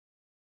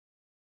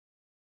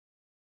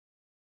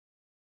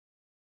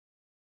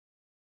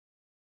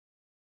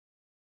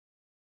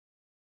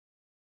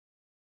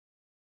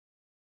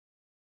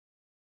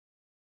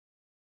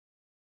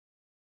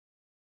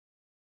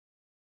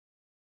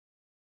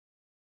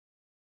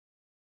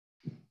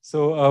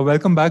So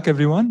welcome back,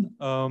 everyone.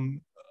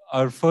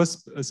 Our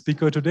first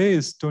speaker today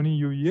is Tony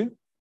Yue Yu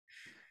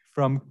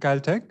from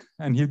Caltech,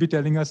 and he'll be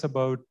telling us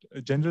about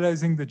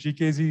generalizing the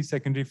GKZ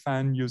secondary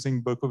fan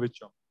using Berkovich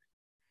geometry.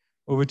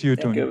 Over to you,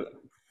 Tony.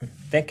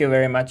 Thank you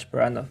very much,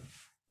 Pranav,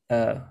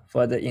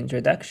 for the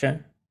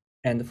introduction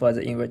and for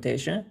the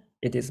invitation.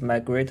 It is my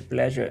great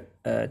pleasure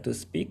to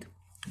speak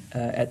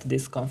at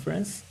this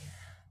conference.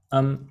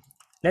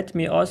 Let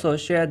me also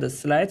share the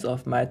slides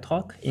of my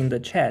talk in the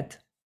chat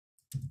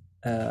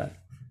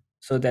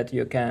so that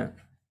you can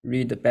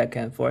read back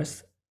and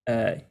forth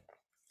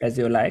as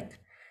you like.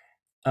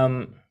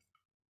 And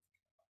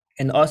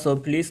also,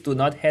 please do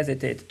not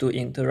hesitate to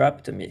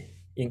interrupt me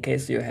in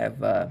case you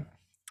have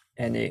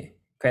any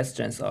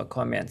questions or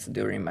comments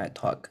during my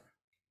talk.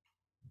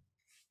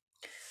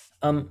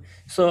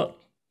 So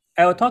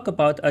I will talk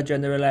about a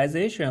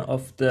generalization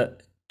of the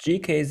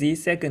GKZ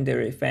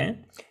secondary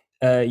fan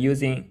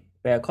using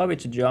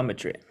Berkovich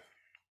geometry.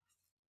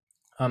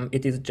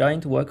 It is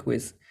joint work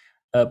with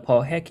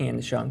Paul Hecking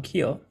and Sean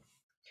Keel.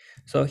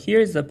 So here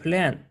is the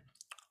plan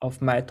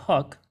of my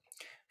talk.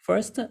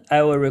 First,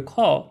 I will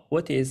recall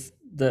what is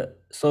the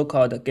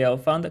so-called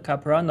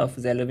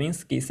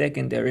Gelfand-Kapranoff-Zelevinsky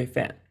secondary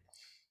fan.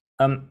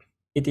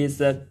 It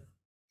is a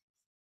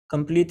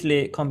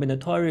completely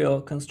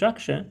combinatorial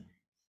construction,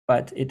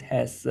 but it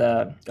has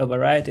a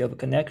variety of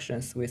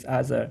connections with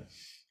other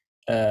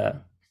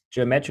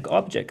geometric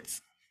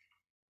objects.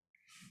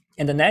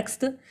 And the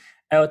next,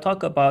 I will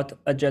talk about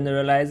a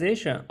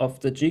generalization of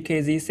the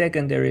GKZ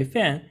secondary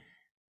fan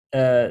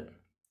to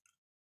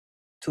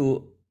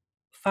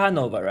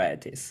Fano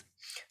varieties.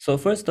 So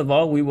first of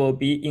all, we will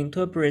be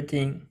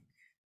interpreting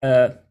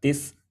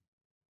this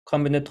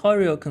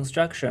combinatorial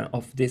construction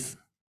of this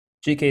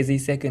GKZ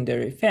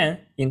secondary fan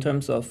in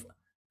terms of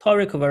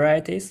toric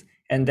varieties,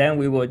 and then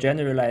we will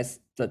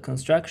generalize the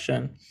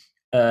construction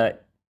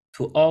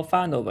to all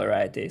Fano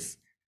varieties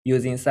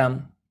using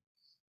some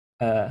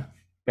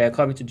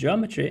Berkovich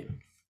geometry.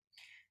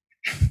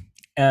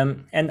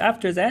 And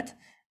after that,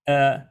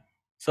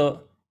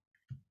 so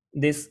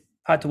this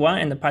part 1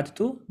 and part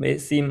 2 may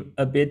seem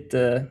a bit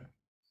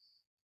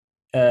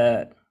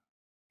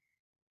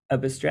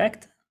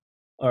abstract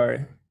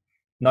or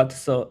not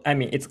so, I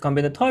mean, it's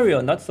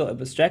combinatorial, not so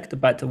abstract,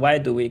 but why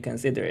do we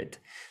consider it?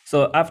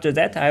 So after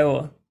that, I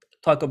will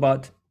talk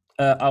about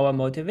our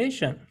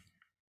motivation.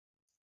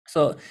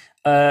 So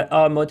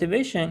our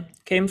motivation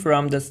came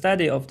from the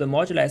study of the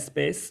moduli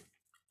space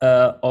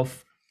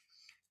of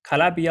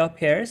Calabi-Yau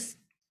pairs.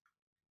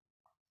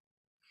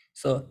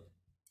 So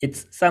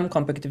it's some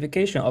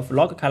compactification of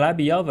log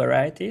Calabi-Yau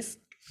varieties.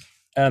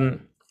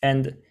 And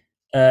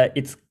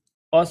it's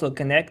also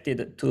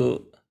connected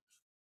to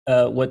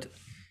what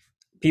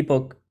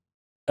people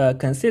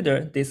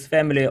consider this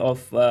family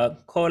of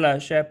Kola,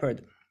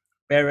 Shepard,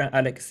 Baron,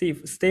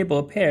 Alexeev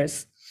stable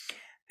pairs.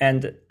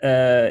 And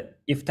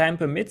if time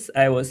permits,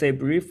 I will say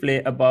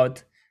briefly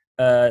about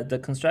the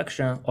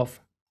construction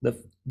of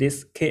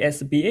this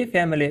KSBA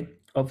family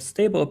of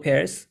stable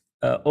pairs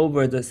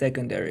over the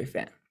secondary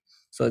fan.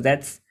 So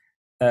that's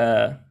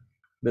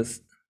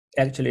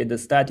actually the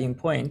starting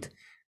point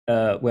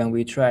when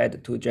we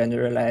tried to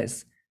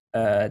generalize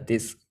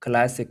this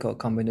classical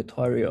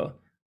combinatorial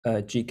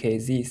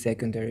GKZ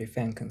secondary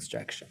fan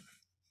construction.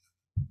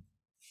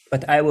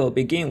 But I will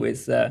begin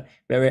with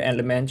very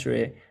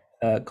elementary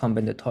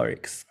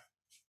combinatorics.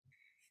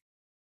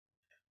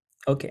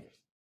 Okay,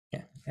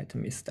 yeah, let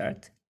me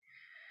start.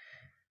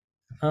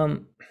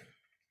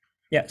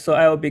 Yeah, so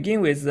I will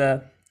begin with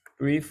a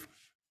brief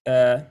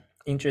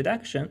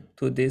introduction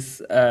to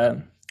this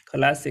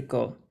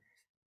classical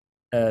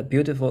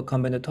beautiful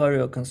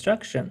combinatorial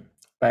construction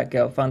by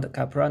Gelfand,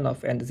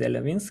 Kapranoff, and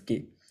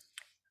Zelevinsky,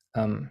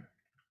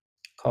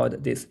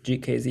 called this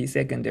GKZ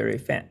secondary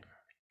fan.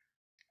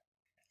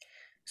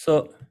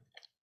 So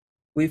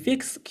we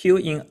fix Q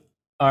in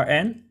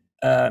Rn,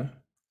 a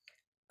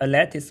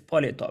lattice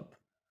polytope.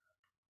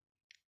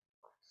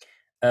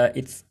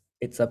 It's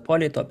a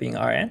polytope in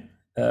Rn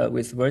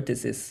with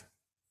vertices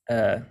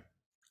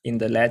in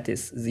the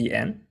lattice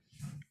Zn.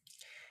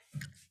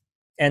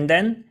 And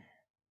then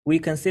we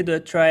consider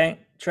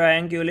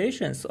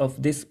triangulations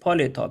of this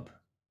polytope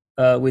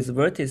with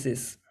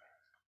vertices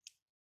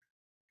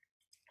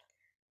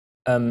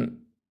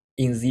in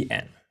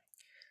Zn.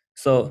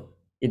 So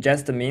it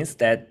just means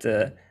that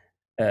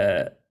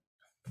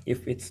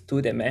if it's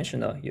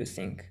two-dimensional, you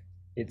think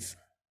it's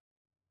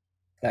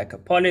like a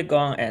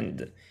polygon,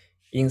 and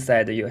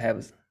inside you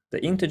have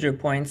the integer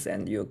points,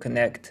 and you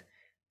connect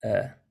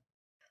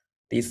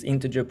these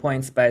integer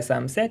points by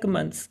some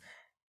segments,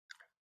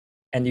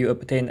 and you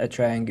obtain a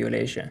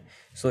triangulation.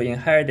 So in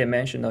higher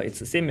dimensional,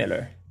 it's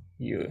similar.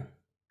 You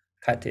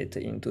cut it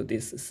into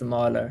these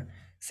smaller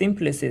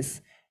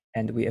simplices,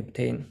 and we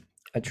obtain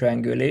a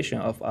triangulation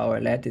of our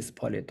lattice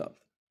polytope.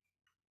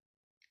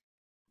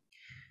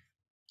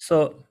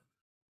 So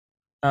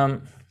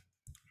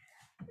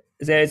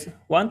there's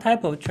one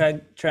type of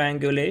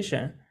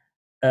triangulation,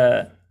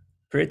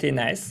 pretty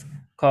nice,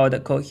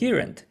 called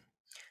coherent.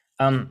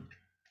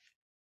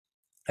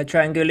 A a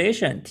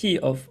triangulation T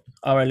of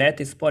our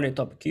lattice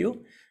polytope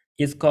Q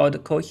is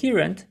called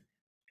coherent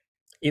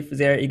if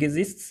there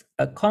exists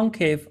a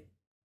concave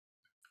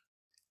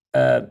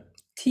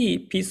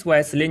T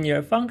piecewise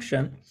linear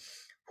function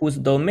whose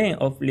domains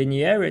of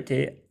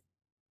linearity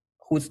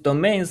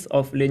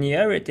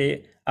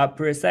are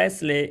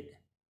precisely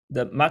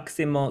the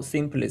maximal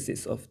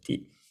simplices of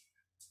T.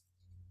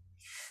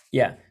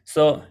 Yeah,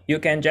 so you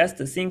can just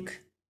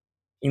think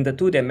in the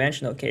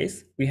two-dimensional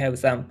case, we have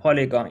some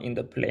polygon in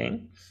the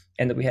plane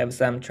and we have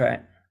some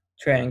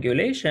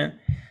triangulation.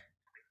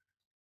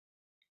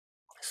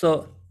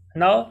 So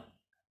now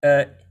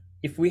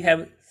if we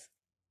have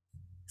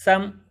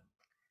some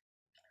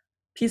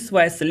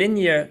piecewise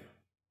linear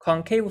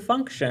concave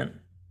function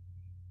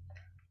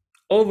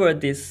over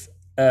this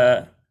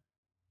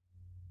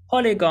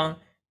polygon,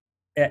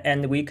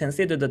 and we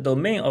consider the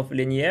domain of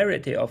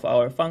linearity of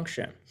our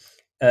function,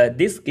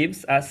 this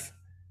gives us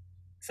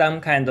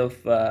some kind of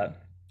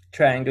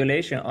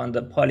triangulation on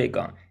the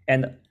polygon,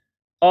 and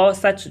all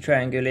such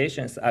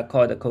triangulations are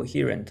called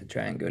coherent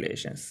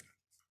triangulations.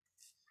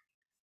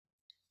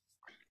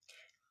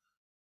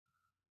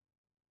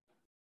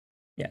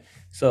 Yeah,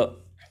 so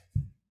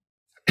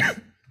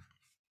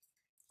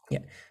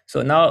yeah,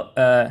 so now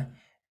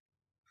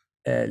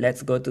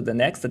let's go to the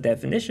next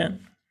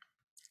definition.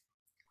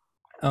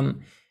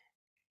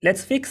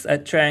 Let's fix a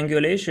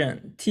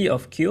triangulation T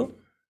of Q,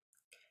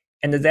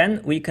 and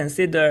then we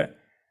consider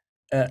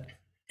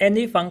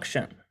any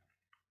function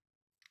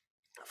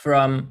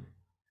from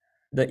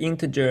the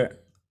integer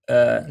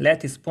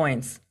lattice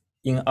points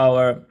in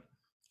our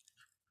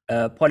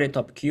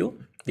polytope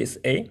Q, this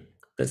A,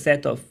 the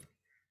set of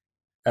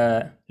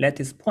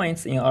lattice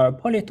points in our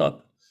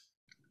polytope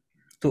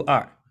to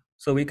R.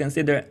 So we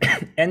consider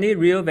any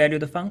real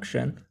valued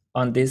function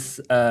on this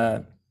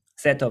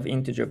set of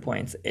integer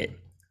points A.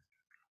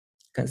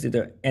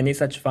 Consider any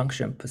such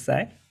function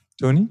psi.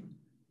 Tony?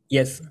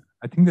 Yes.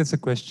 I think there's a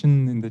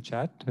question in the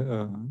chat. Would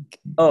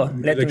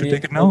you like to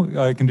take it now?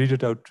 I can read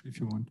it out if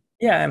you want.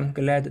 Yeah, I'm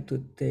glad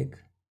to take.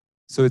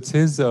 So it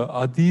says,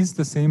 are these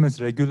the same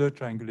as regular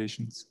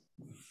triangulations?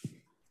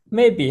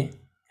 Maybe.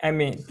 I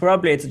mean,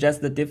 probably it's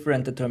just a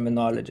different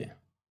terminology.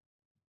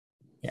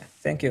 Yeah,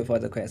 thank you for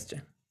the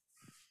question.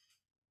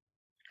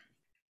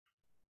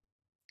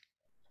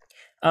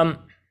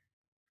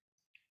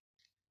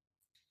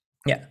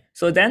 Yeah,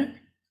 so then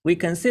we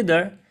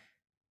consider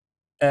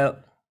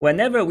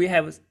whenever we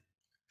have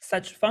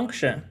such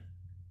function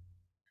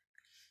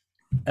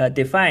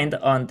defined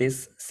on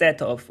this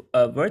set of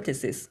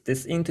vertices,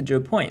 this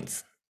integer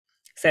points,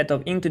 set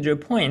of integer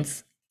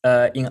points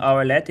in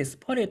our lattice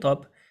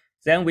polytope,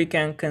 then we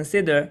can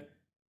consider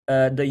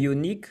the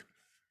unique,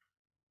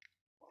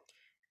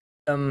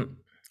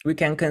 we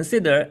can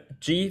consider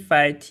g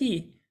phi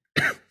t,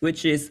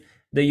 which is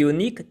the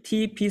unique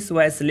T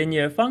piecewise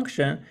linear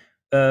function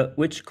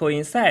which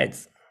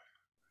coincides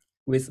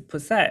with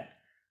psi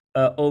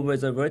over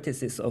the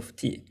vertices of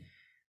T.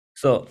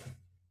 So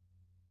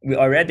we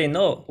already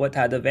know what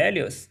are the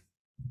values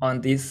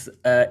on these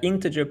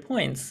integer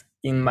points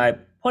in my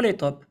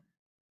polytope.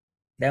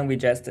 Then we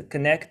just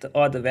connect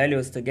all the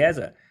values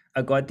together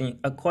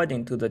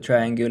according to the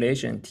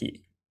triangulation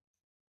T.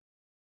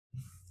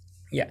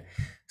 Yeah,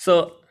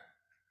 so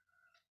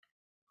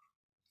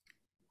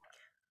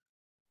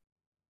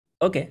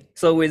okay,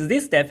 so with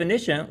this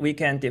definition, we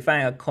can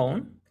define a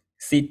cone,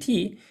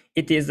 Ct.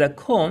 It is a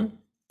cone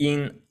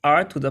in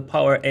R to the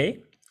power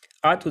A.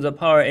 R to the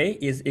power A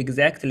is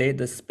exactly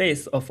the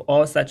space of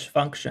all such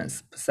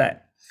functions psi.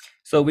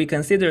 So we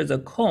consider the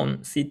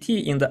cone Ct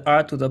in the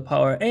R to the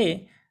power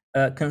A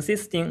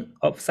consisting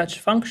of such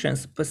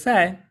functions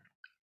psi,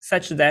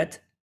 such that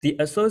the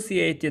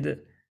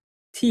associated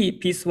T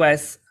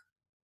piecewise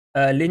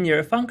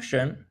linear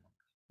function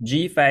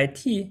g phi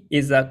t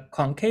is a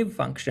concave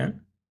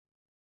function.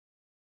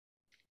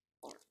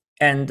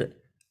 And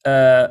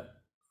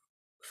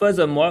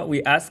furthermore,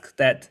 we ask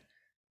that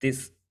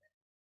this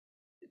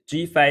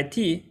g phi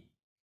t,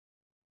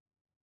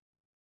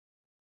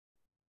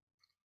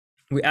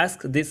 we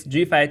ask this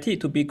g phi t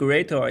to be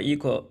greater or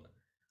equal,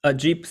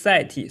 g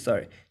psi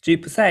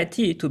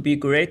t to be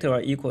greater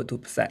or equal to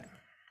psi.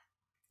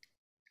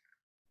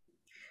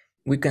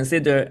 We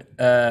consider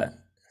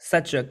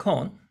such a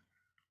cone.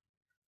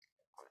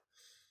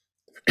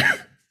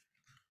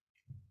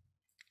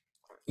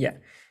 Yeah,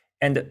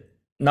 and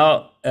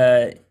now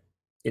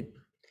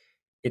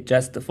it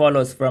just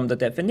follows from the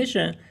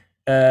definition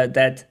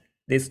that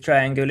this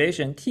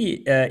triangulation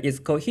T is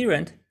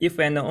coherent if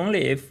and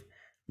only if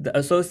the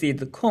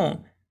associated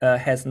cone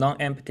has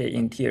non-empty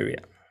interior.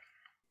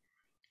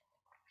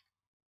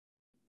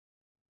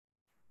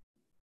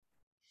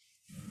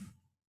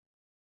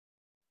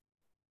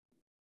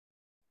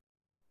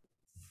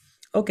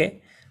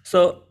 Okay,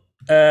 so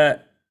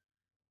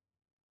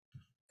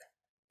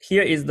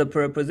here is the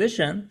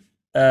proposition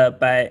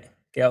by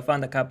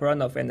Gelfand,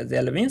 Pranav, and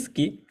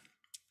Zelvinsky.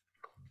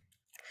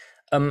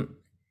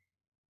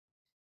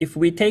 If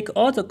we take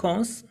all the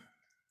cones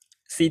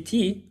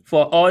Ct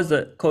for all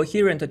the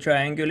coherent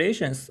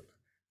triangulations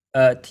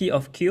T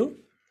of Q.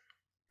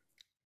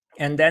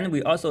 And then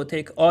we also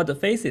take all the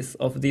faces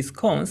of these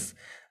cones.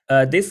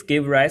 This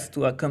gives rise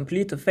to a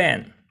complete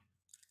fan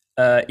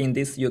in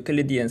this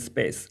Euclidean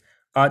space,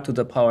 R to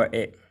the power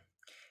A.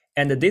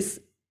 And this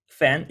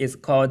fan is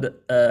called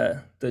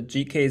the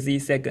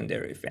GKZ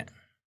secondary fan.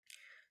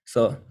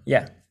 So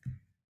yeah,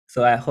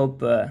 so I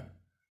hope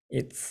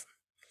if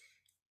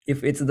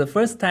it's the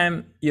first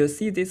time you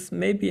see this,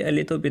 maybe a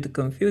little bit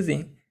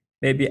confusing.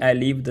 Maybe I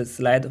leave the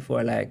slide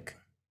for like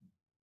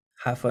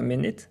half a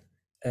minute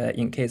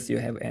in case you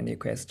have any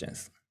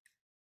questions.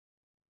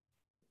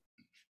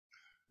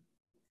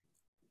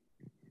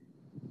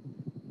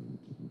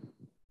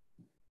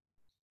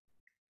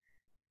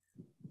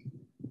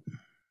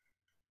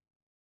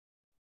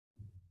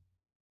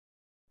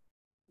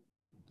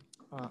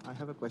 I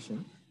have a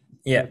question.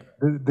 Yeah.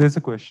 There's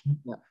a question.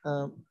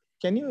 Yeah.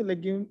 Can you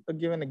like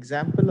give an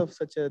example of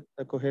such a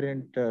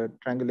coherent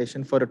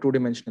triangulation for a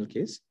two-dimensional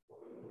case?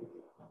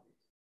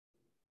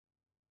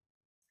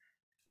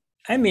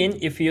 I mean,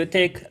 if you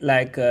take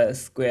like a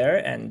square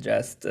and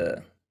just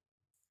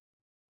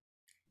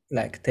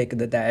like take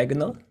the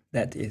diagonal,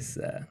 that is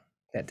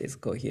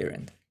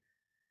coherent.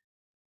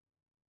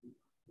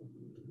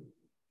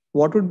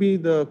 What would be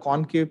the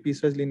concave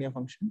piecewise linear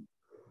function?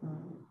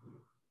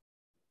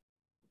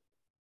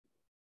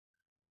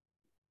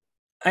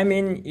 I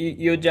mean,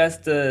 you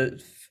just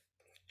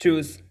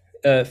choose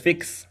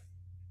fix.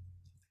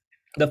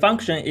 The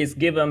function is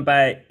given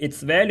by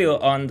its value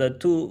on the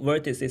two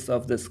vertices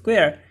of the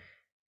square,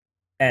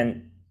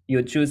 and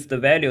you choose the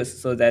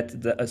values so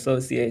that the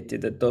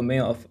associated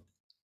domain of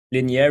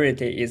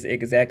linearity is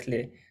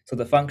exactly, so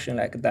the function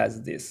like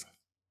does this.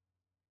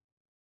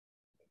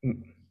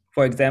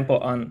 For example,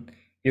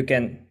 you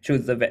can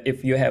choose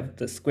if you have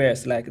the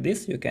squares like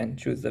this, you can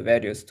choose the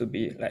values to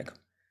be like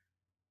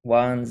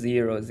 1,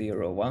 0,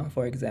 0, 1,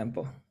 for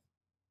example.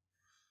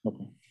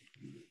 Okay.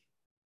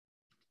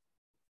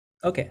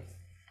 Okay.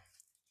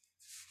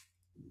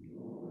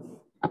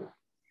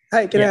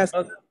 Hi, can I ask?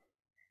 Okay.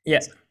 Yeah.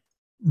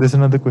 There's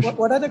another question.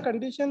 What are the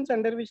conditions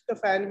under which the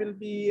fan will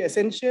be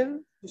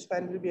essential? This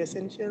fan will be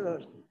essential, or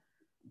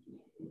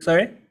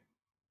Sorry?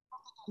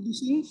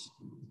 conditions?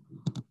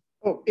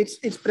 Oh,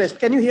 it's pressed.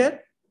 Can you hear?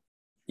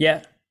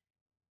 Yeah.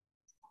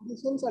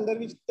 Conditions under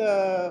which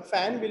the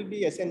fan will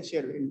be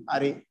essential in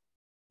array.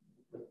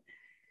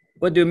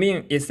 What do you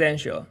mean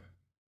essential?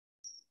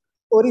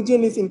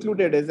 Origin is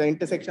included as the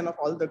intersection of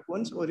all the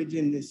cones.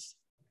 Origin is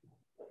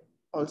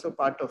also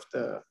part of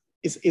the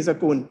is a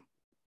cone.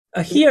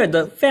 Here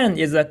the fan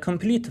is a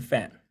complete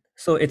fan,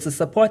 so it's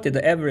supported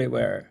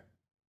everywhere.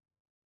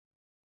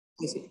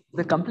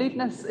 The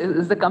completeness,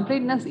 is the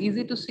completeness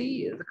easy to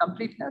see? The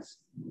completeness?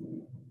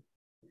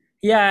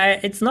 Yeah,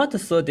 it's not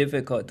so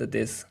difficult,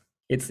 this.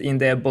 It's in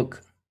their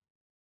book.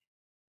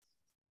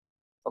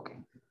 Okay.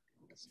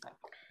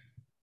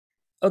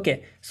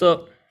 Okay,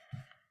 so,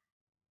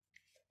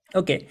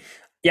 okay,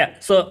 yeah,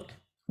 so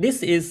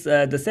this is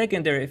the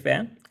secondary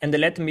fan, and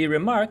let me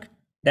remark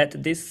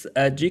that this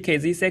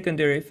GKZ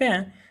secondary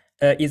fan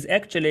is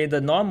actually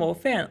the normal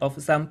fan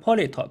of some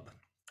polytope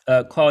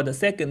called the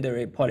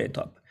secondary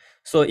polytope.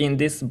 So in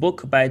this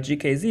book by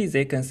GKZ,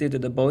 they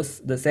considered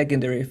both the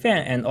secondary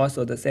fan and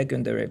also the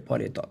secondary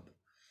polytope.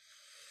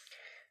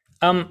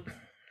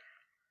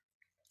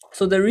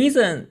 So the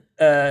reason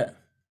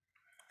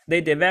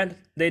they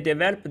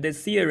developed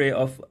this theory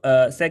of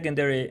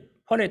secondary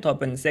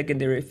polytope and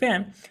secondary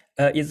fan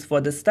is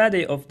for the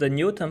study of the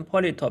Newton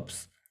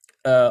polytopes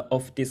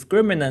of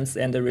discriminants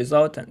and the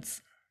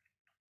resultants.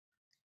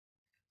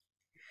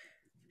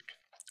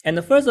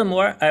 And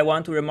furthermore, I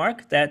want to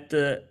remark that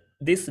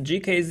this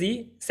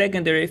GKZ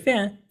secondary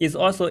fan is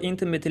also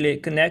intimately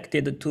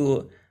connected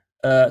to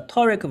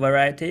toric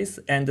varieties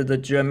and the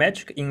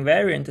geometric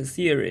invariant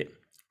theory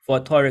for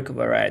toric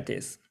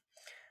varieties.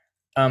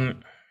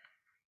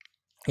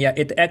 Yeah,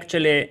 it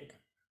actually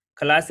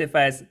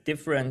classifies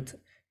different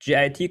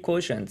GIT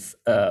quotients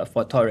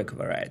for toric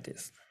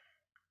varieties.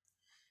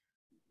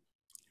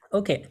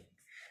 Okay,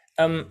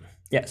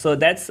 yeah, so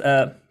that's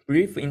a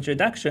brief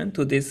introduction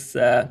to this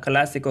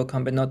classical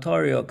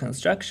combinatorial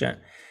construction.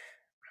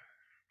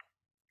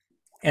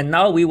 And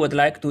now we would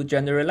like to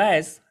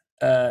generalize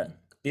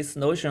this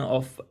notion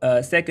of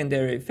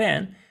secondary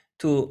fan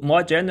to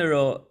more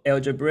general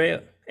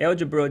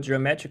algebra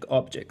geometric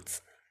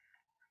objects.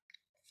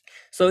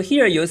 So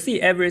here you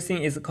see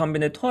everything is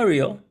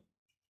combinatorial.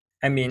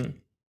 I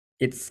mean,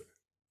 it's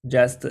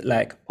just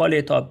like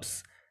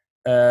polytopes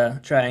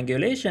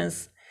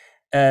triangulations.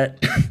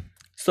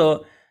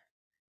 So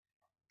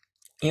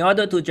in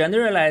order to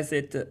generalize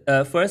it,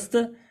 first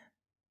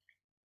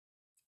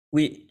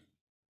we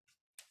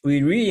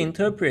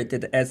reinterpret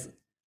it as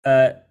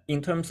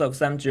in terms of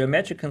some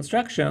geometric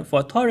construction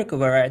for toric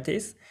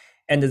varieties,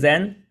 and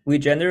then we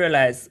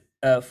generalize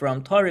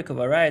from toric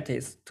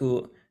varieties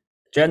to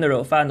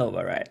general Fano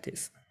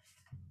varieties.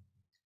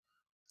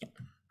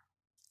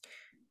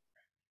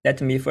 Let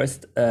me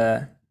first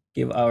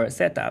give our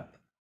setup.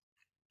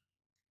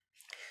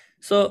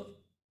 So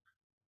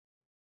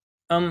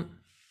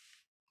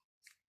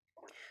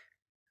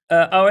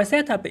our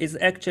setup is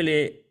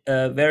actually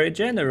very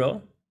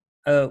general.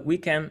 We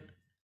can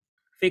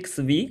fix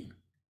V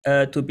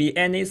to be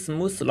any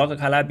smooth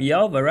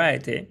log-Calabi-Yau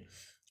variety,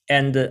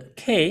 and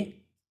K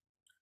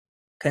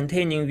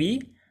containing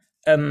V,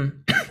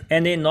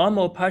 any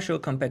normal partial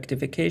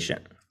compactification.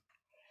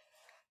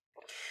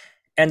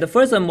 And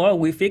furthermore,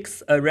 we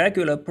fix a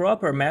regular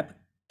proper map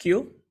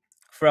Q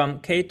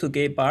from K to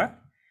K bar,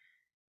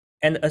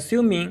 and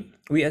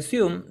we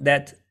assume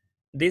that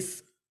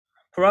this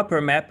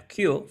proper map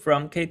Q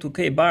from K to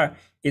K bar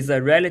is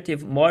a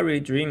relative Maury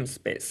dream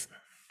space.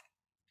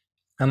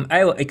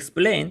 I will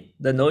explain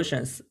the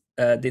notions,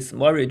 this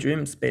Maury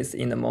dream space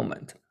in a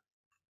moment.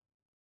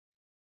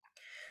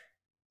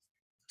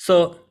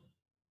 So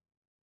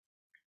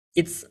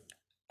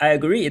I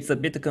agree, it's a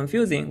bit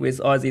confusing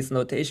with all these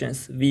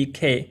notations, V,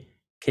 K,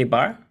 K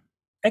bar.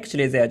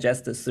 Actually, they are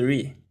just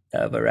three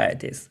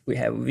varieties. We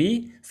have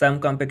V, some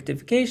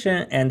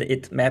compactification, and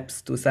it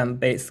maps to some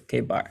base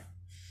K bar.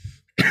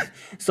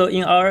 So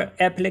in our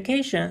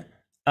application,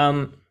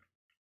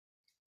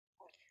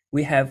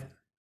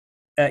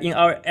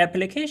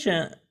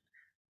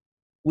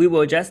 we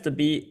will just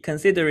be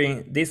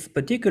considering this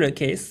particular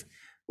case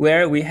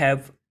where we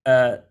have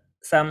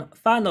some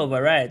Fano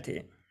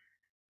variety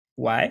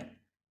Y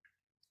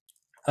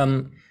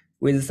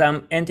with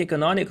some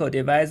anticanonical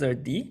divisor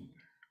D,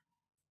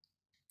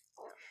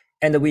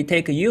 and we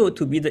take U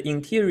to be the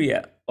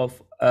interior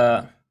of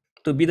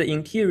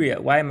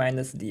Y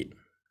minus D.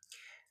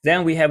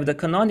 Then we have the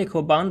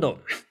canonical bundle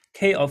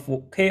K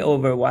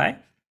over Y.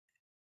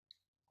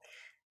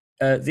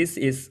 This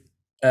is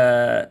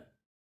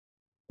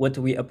what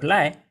we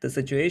apply, the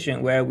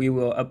situation where we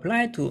will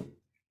apply to.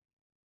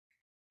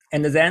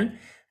 And then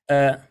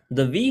the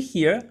V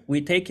here,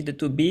 we take it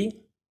to be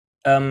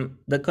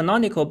the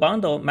canonical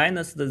bundle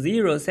minus the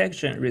zero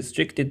section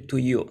restricted to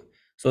U.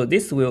 So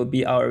this will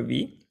be our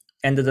V.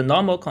 And the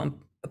normal,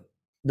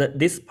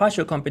 this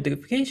partial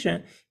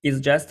compactification is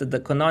just the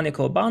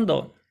canonical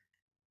bundle.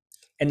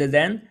 And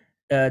then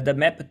the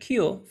map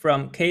Q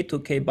from K to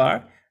K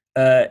bar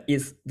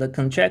is the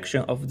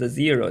contraction of the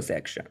zero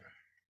section.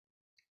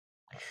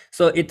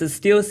 So it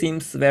still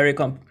seems very,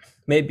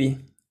 maybe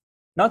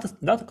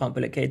not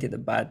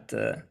complicated, but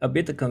a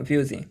bit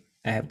confusing,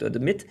 I have to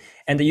admit.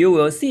 And you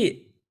will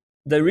see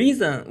the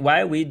reason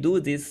why we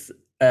do this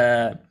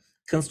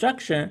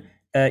construction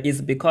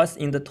is because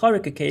in the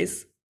toric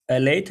case,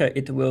 later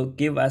it will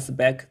give us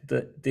back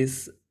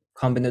this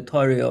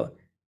combinatorial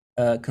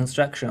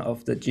construction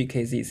of the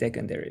GKZ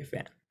secondary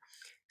fan.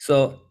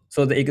 So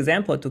the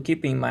example to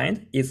keep in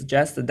mind is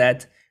just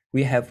that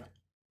we have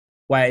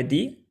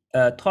YD,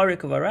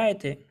 toric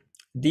variety,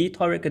 D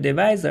toric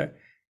divisor,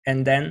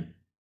 and then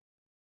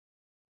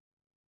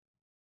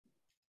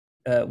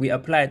we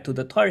apply to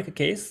the toric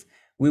case.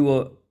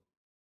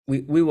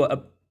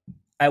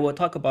 I will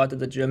talk about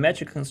the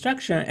geometric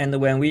construction, and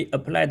when we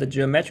apply the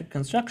geometric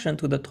construction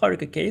to the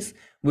toric case,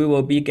 we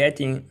will be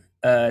getting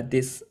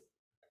this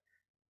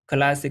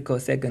classical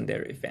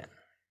secondary fan.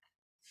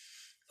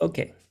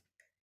 Okay,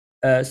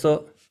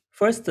 so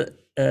first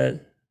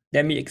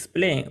let me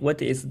explain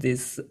what is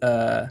this,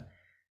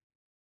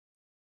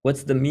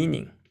 what's the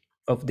meaning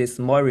of this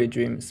Maury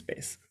dream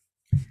space.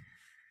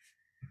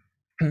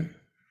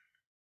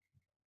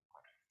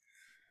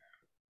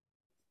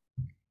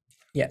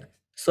 Yeah,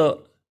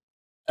 so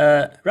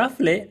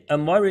roughly a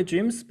Maury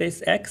dream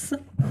space X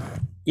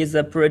is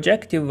a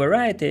projective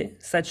variety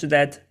such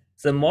that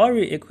the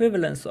Maury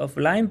equivalence of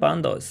line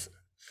bundles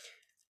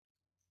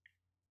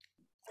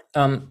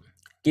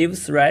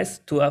gives rise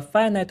to a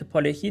finite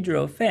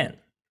polyhedral fan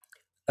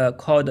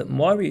called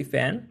Maury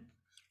fan,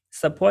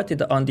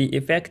 supported on the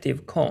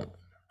effective cone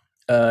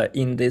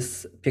in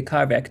this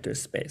Picard vector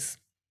space.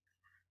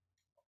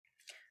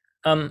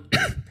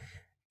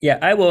 Yeah,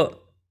 I will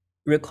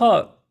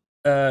recall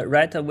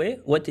right away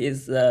what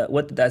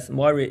does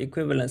Maury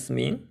equivalence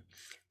mean,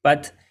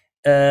 but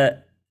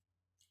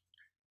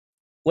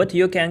what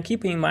you can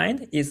keep in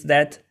mind is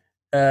that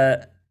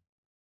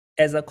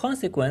as a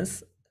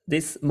consequence,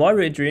 this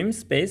Maury dream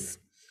space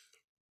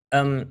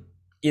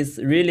is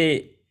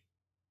really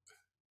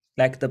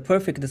like the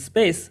perfect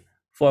space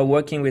for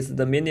working with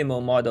the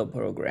minimal model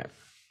program.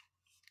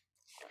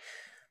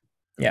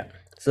 Yeah,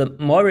 so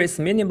Maury's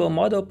minimal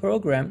model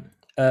program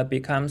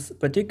becomes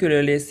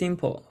particularly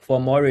simple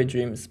for Maury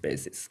dream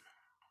spaces.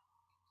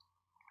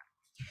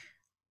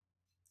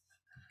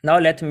 Now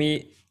let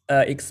me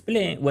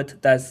explain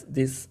what does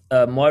this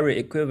Maury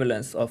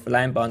equivalence of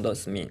line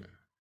bundles mean.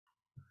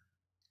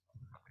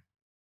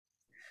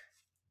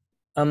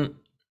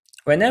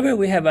 Whenever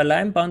we have a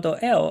line bundle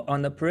L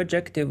on a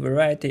projective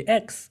variety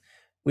X,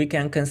 we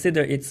can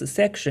consider its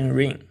section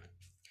ring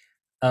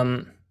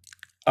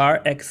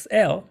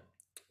RXL,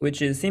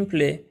 which is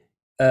simply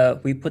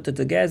we put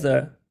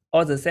together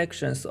all the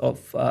sections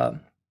of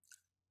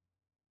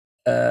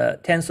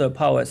tensor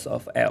powers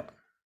of L.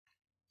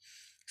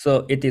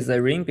 So it is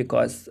a ring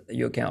because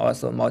you can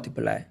also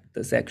multiply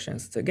the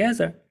sections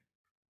together.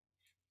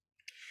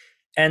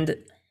 And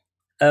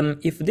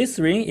if this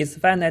ring is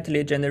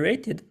finitely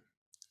generated,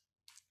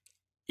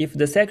 if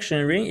the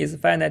section ring is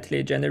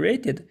finitely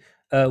generated,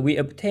 we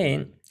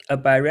obtain a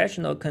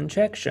birational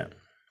contraction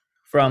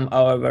from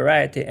our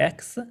variety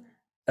X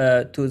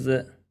to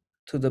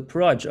the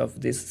proj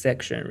of this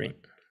section ring.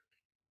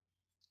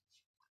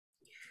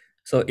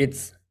 So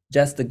it's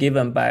just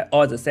given by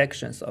all the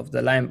sections of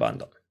the line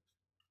bundle.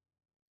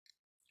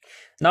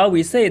 Now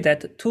we say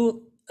that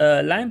two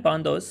line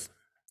bundles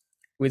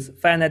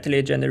with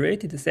finitely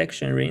generated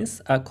section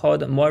rings are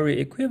called Mori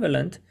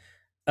equivalent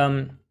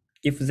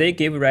if they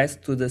give rise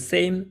to the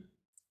same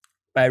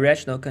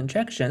birational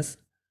contractions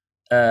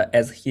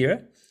as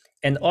here,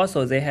 and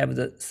also they have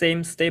the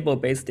same stable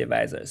base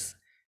divisors,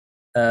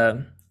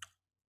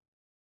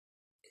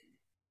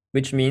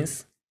 which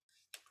means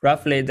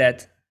roughly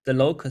that the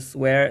locus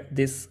where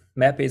this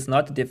map is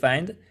not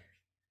defined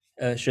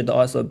should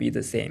also be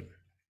the same.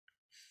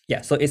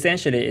 Yeah, so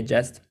essentially it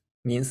just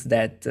means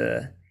that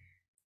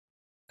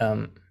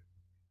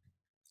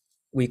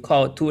we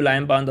call two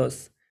line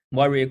bundles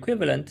Mori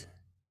equivalent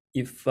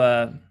if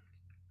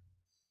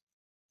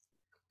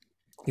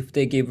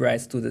they give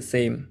rise to the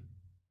same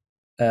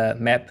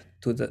map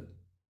to the,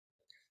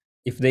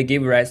 if they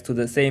give rise to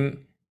the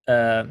same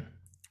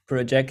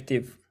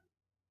projective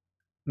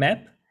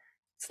map.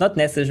 It's not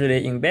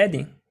necessarily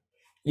embedding.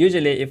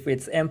 Usually if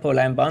it's ample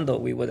line bundle,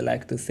 we would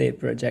like to say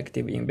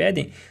projective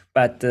embedding,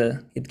 but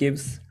it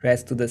gives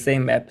rise to the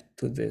same map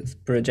to this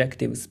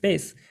projective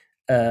space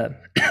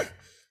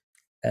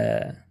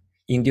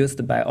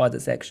induced by all the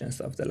sections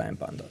of the line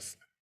bundles.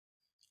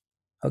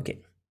 Okay,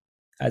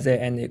 are there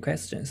any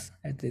questions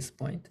at this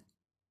point?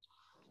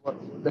 What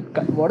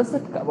does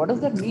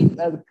that mean?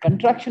 The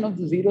contraction of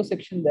the zero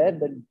section there,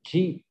 the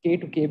G, K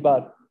to K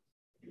bar.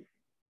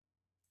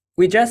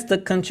 We just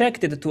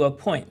contracted to a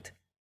point.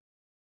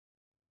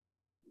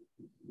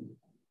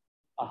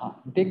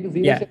 Take the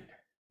zero section.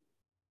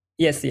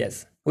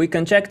 Yes. We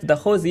contract the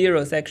whole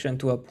zero section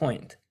to a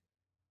point.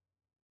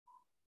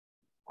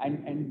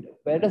 And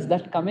where does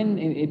that come in?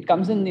 It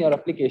comes in your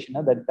application,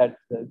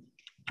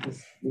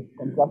 this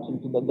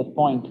contraction to the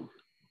point.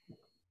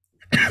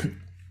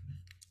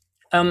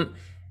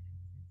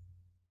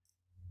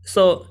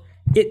 So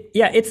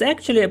it's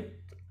actually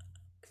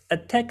a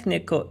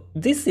technical.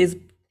 This is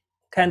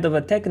kind of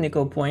a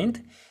technical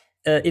point.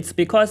 It's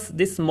because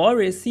this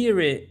Mori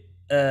theory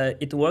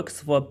it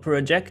works for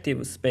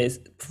projective space,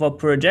 for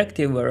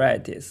projective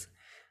varieties.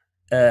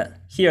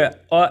 Here,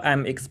 all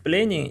I'm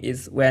explaining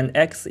is when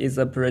X is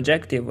a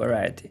projective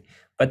variety.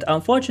 But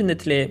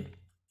unfortunately,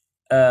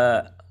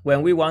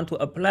 when we want to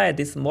apply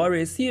this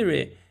Mori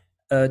theory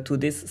to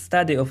this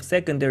study of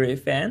secondary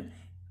fan,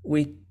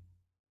 we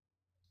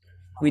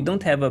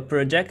don't have a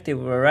projective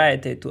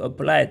variety to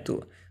apply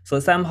to. So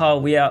somehow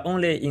we are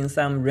only in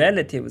some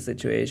relative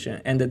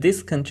situation, and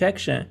this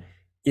contraction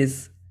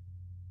gives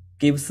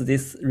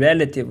this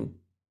relative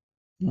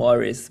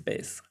Mori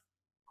space.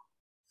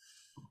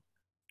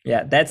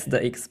 Yeah, that's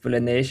the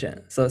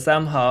explanation. So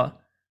somehow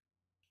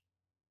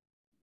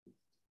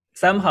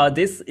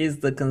this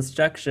is the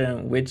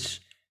construction which,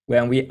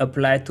 when we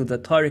apply to the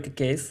toric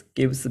case,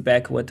 gives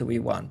back what we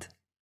want.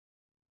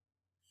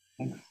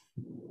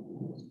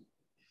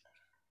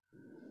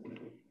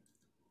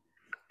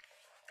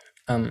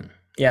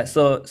 Yeah,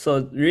 so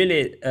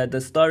really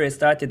the story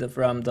started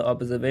from the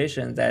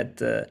observation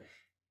that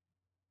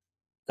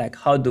like,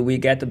 how do we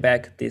get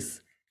back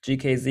this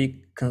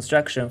GKZ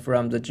construction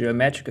from the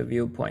geometric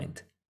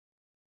viewpoint?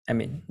 I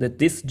mean,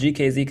 this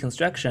GKZ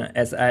construction,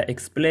 as I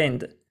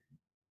explained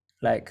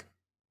like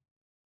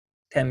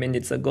 10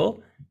 minutes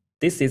ago,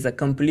 this is a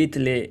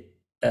completely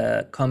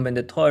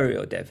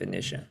combinatorial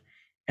definition.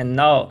 And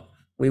now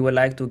we would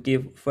like to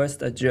give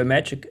first a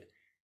geometric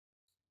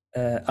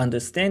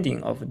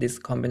understanding of this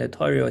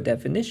combinatorial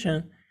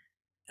definition.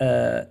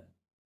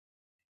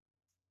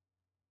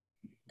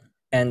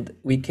 And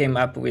we came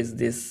up with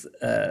this,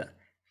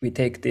 we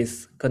take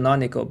this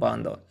canonical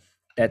bundle.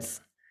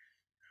 That's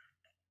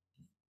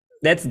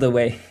the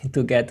way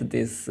to get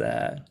this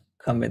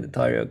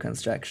combinatorial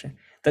construction.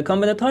 The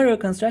combinatorial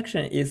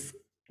construction is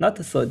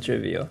not so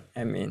trivial.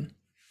 I mean,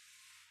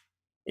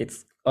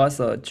 it's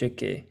also a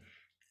tricky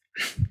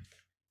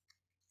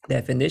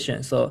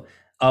definition. So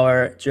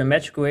our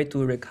geometric way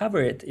to recover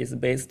it is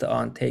based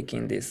on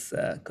taking this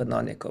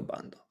canonical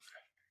bundle.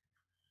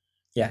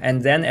 Yeah,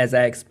 and then as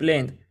I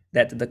explained,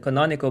 that the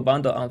canonical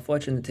bundle,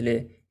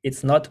 unfortunately,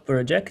 it's not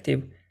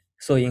projective.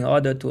 So in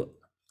order to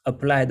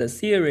apply the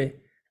theory,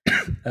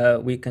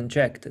 we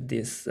contract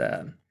this,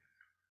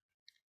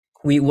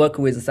 we work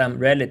with some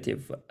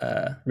relatively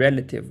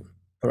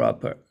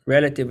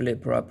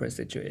proper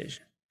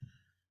situation.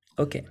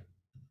 Okay.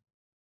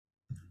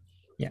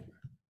 Yeah.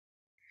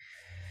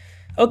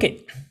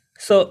 Okay.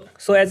 So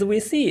as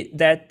we see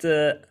that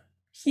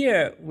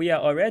here we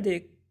are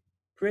already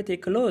pretty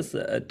close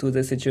to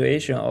the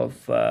situation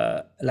of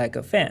like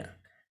a fan,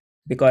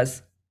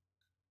 because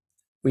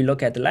we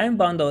look at line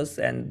bundles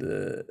and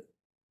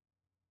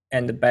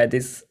by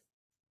this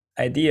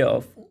idea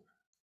of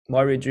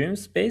Mori dream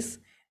space,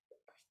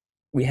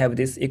 we have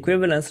this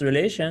equivalence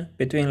relation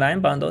between line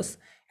bundles,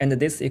 and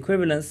this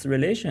equivalence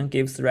relation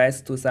gives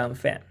rise to some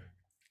fan.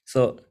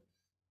 So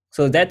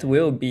that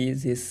will be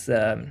this,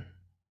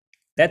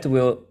 that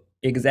will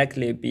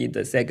exactly be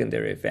the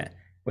secondary fan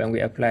when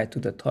we apply to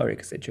the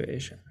toric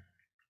situation.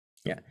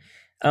 Yeah.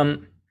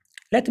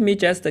 Let me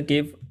just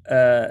give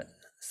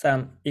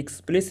some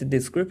explicit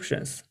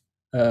descriptions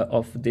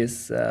of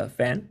this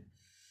fan.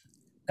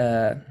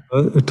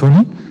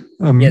 Tony,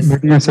 yes.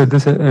 maybe you said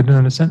this, I don't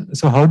understand.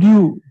 So how do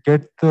you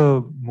get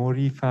the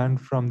Mori fan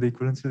from the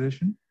equivalence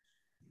relation?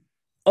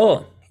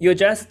 Oh, you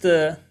just,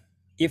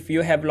 if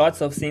you have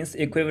lots of things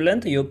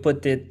equivalent, you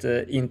put it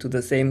into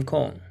the same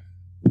cone.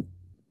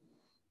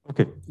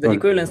 Okay. The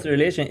equivalence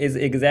relation is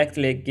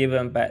exactly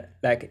given by,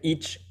 like,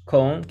 each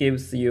cone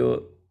gives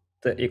you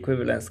the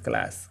equivalence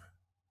class.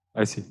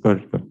 I see. Got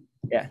it.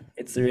 Yeah,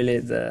 it's really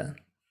the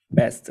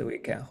best we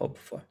can hope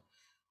for.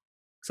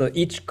 So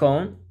each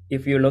cone,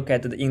 if you look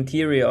at the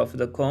interior of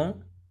the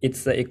cone,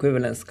 it's the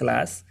equivalence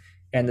class.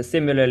 And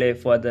similarly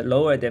for the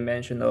lower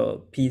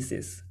dimensional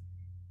pieces,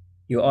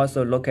 you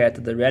also look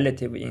at the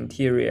relative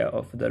interior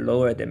of the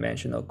lower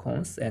dimensional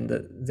cones, and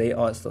they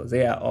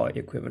are all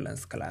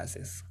equivalence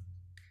classes.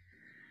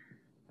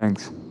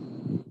 Thanks.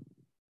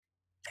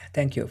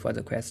 Thank you for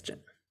the question.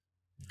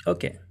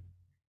 Okay.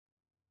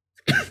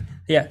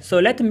 Yeah, so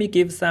let me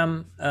give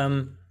some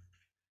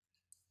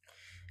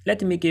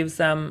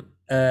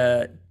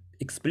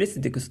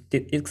explicit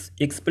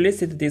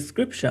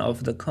description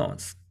of the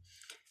cones.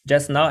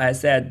 Just now I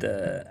said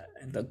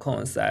the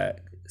cones are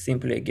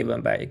simply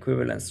given by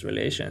equivalence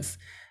relations,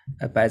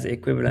 by the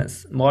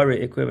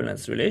Mori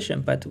equivalence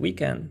relation, but we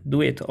can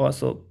do it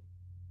also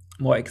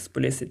more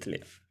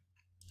explicitly.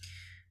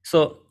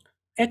 So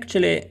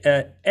actually,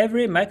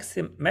 every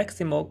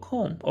maximal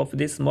cone of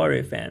this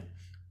Mori fan,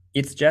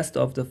 it's just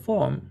of the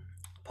form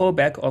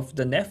pullback of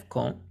the Neff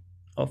cone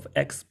of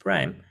X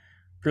prime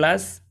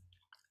plus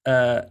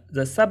the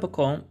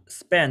subcone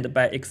spanned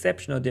by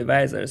exceptional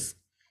divisors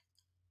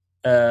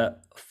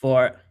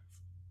for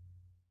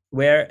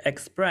where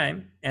X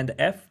prime and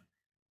F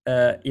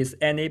is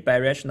any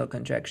birational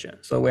contraction.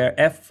 So where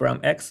F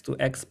from X to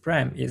X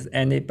prime is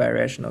any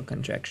birational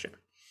contraction.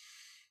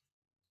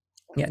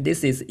 Yeah,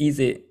 this is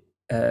easy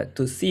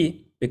to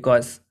see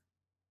because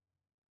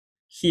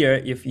here,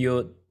 if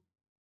you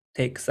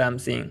take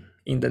something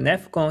in the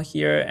Neff cone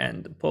here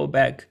and pull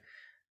back,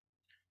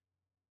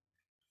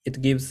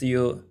 it gives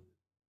you,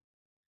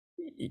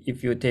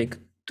 if you take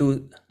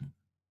two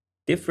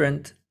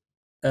different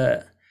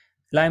Neff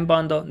line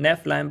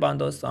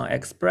bundles on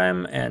X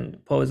prime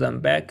and pull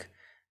them back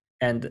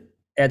and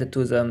add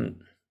to them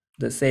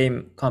the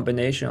same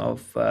combination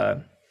of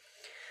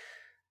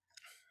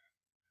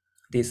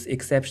these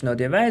exceptional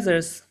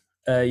divisors,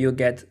 you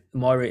get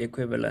Mori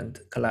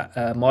equivalent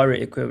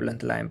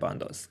line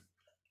bundles.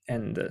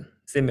 And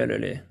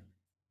similarly,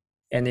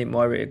 any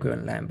Mori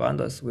equivalent line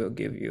bundles will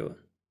give you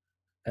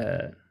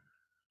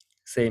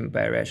same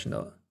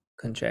birational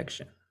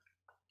contraction.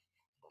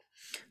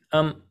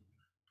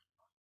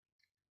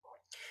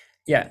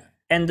 Yeah,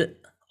 and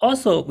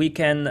also we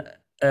can,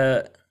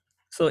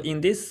 so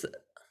in this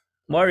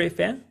Mori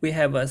fan, we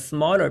have a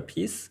smaller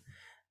piece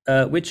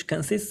which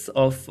consists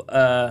of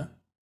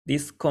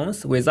these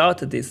cones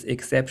without this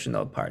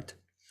exceptional part.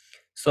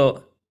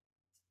 So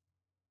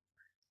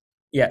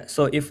yeah,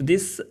 so if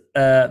this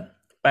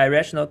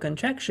birational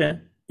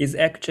contraction is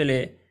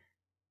actually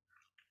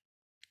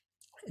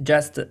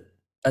just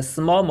a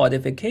small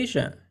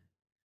modification,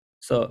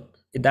 so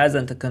it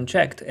doesn't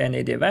contract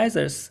any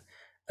divisors,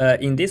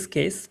 in this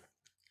case,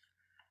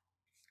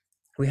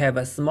 we have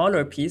a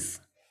smaller piece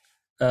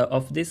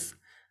of this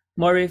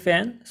Mori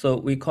fan, so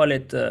we call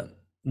it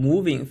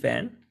moving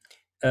fan,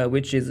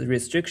 which is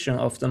restriction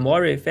of the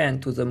Mori fan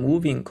to the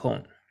moving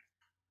cone.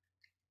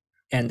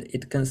 And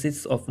it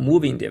consists of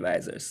moving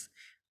divisors.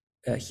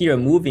 Here,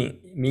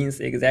 moving means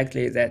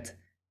exactly that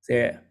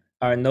there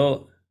are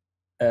no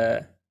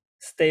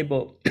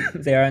stable,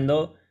 there are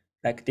no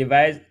like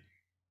base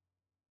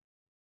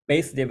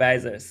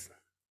divisors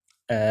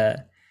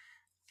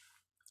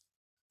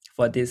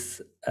for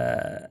this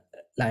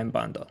line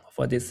bundle,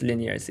 for this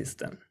linear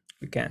system.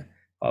 We can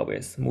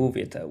always move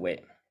it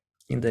away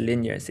in the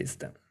linear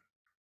system.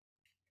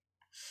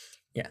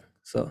 Yeah,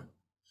 so,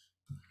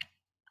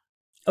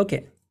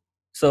 okay.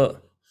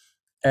 So,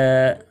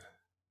 yeah,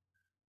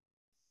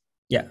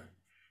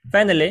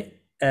 finally,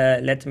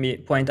 let me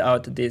point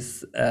out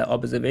this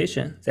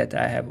observation that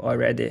I have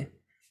already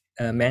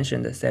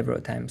mentioned several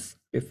times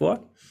before.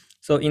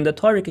 So in the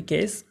toric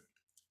case,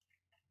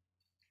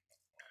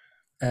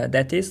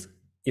 that is,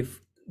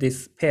 if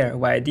this pair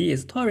YD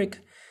is toric,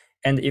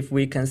 and if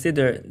we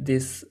consider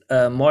this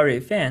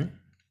Mori fan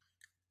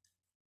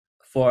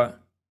for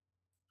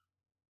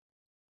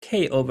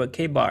K over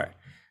K bar,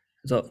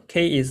 so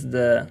K is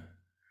the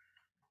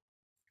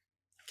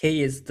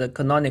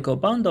canonical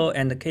bundle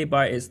and the K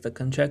bar is the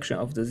contraction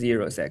of the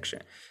zero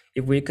section.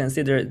 If we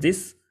consider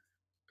this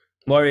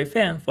Mori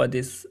fan for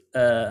this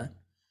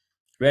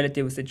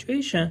relative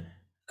situation,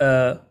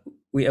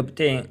 we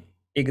obtain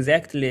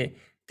exactly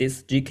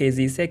this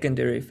GKZ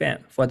secondary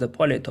fan for the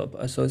polytope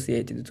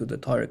associated to the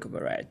toric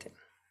variety.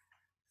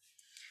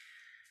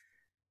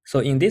 So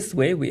in this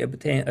way, we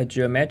obtain a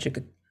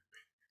geometric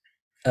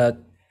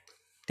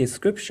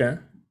description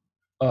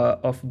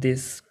of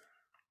this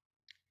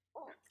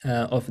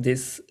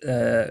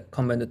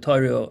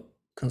combinatorial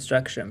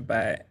construction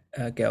by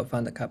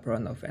Gelfand,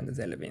 Pranav, and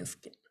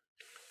Zelevinsky.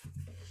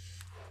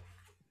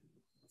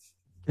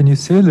 Can you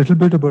say a little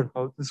bit about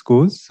how this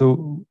goes?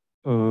 So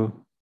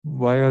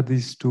why are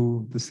these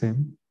two the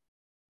same?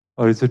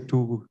 Or is it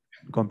too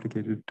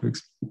complicated to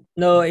explain?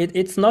 No,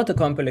 it's not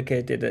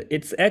complicated.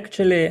 It's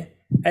actually,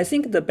 I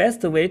think the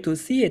best way to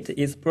see it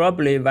is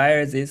probably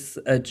via this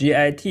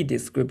GIT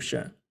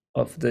description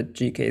of the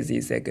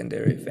GKZ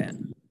secondary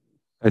fan.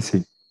 I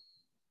see.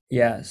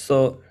 Yeah,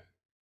 so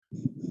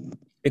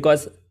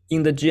because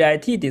in the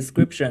GIT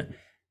description,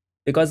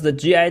 because the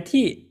GIT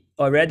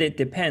already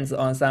depends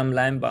on some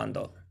line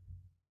bundle,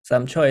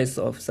 some choice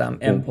of some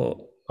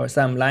ample or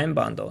some line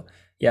bundle.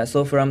 Yeah,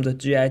 so from the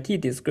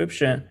GIT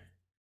description,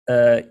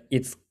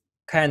 it's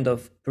kind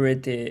of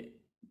pretty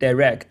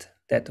direct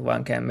that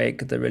one can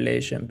make the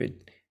relation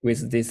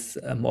with this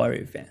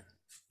Mori fan.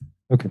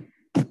 Okay.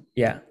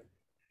 Yeah,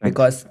 Thanks.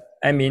 because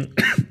I mean,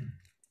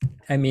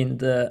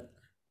 the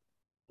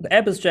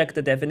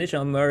abstract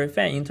definition of Mori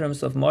fan in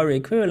terms of Mori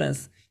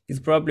equivalence is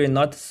probably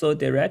not so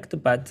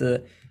direct, but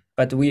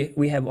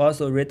we have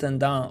also written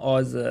down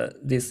all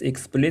this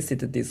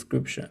explicit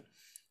description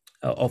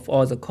of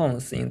all the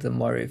cones in the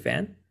Mori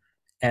fan,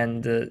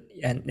 and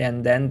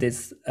then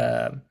this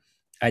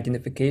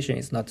identification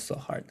is not so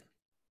hard.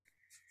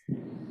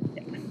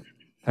 Yeah.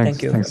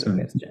 Thank you for the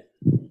question.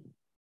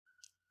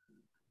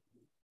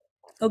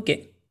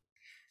 Okay.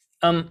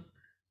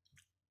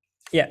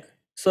 Yeah.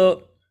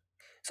 So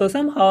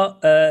somehow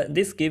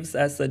this gives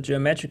us a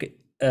geometric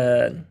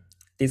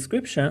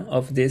description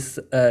of this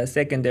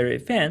secondary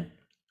fan,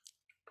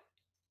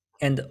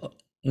 and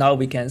now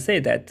we can say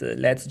that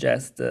let's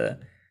just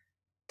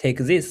take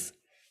this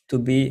to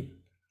be.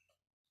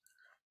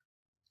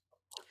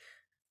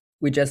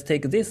 We just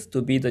take this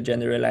to be the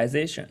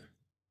generalization,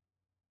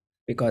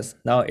 because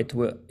now it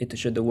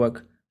should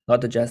work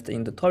not just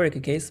in the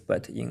toric case,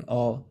 but in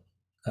all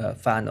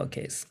final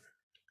case.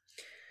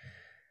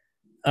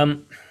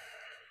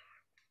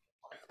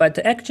 But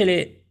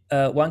actually,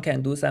 one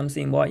can do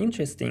something more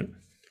interesting.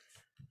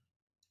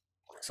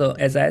 So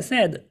as I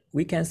said,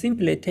 we can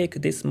simply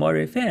take this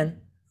Mori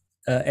fan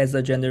as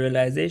a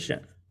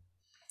generalization.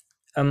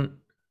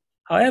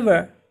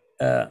 However,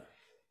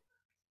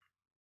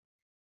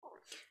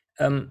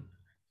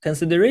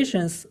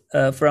 considerations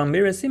from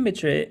mirror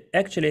symmetry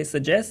actually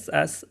suggests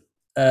us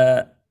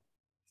a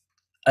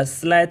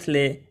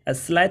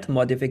slight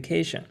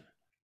modification.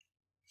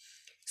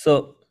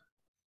 So,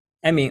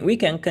 I mean, we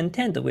can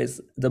contend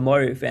with the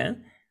Mori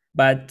fan,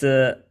 but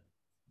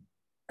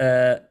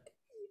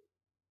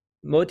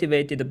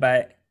motivated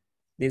by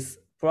this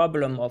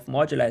problem of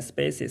moduli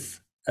spaces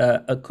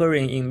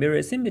occurring in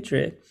mirror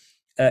symmetry,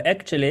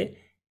 actually,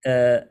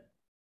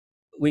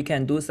 we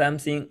can do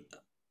something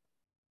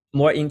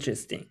more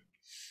interesting.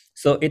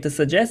 So it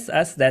suggests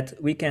us that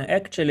we can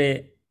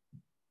actually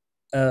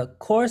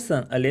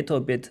coarsen a little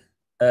bit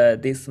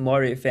this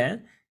Mori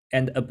fan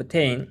and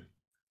obtain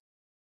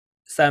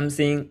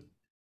something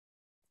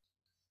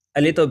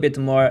a little bit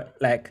more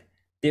like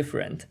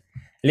different,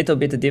 a little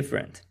bit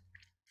different.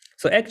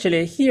 So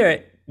actually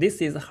here,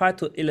 this is hard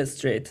to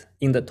illustrate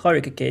in the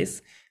toric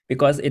case,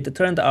 because it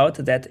turned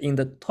out that in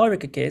the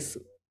toric case,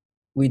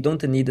 we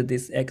don't need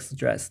this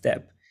extra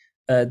step.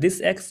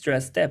 This extra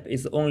step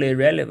is only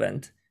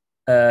relevant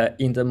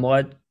in the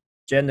more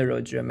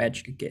general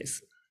geometric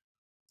case.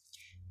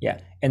 Yeah,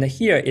 and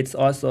here it's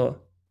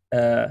also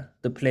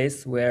the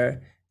place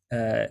where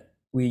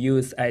we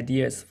use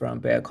ideas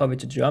from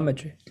Berkovich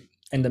geometry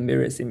and the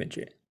mirror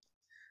symmetry.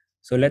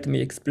 So let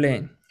me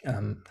explain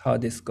how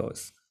this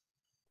goes.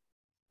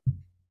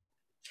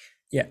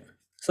 Yeah,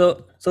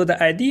 so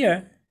the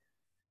idea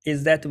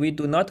is that we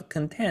do not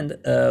contend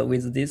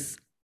with this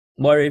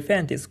Mori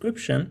fan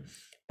description,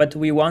 but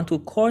we want to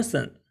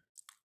coarsen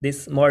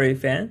this Mori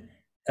fan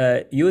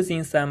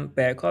using some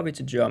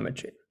Berkovich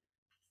geometry.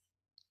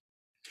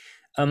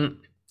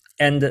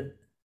 And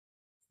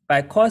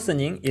by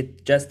coarsening,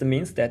 it just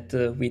means that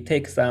we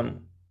take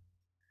some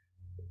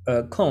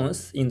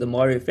cones in the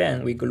Mori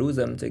fan, we glue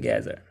them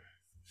together.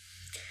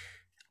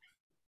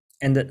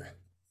 And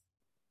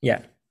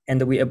yeah,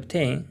 and we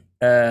obtain,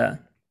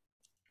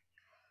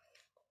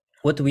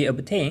 what we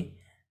obtain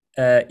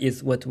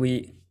is what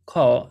we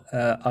call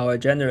our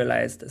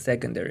generalized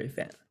secondary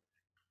fan.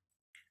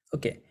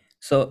 Okay,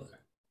 so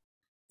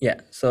yeah,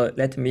 so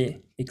let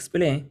me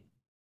explain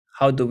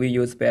how do we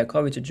use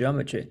Berkovich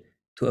geometry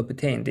to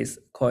obtain this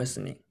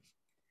coarsening.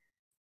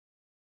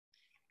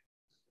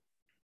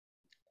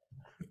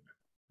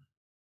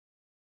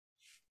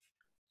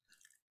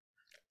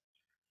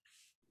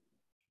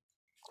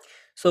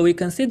 So we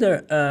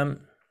consider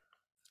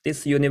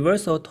this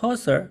universal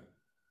torsor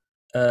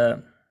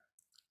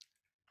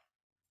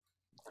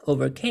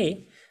over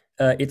K.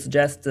 It's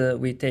just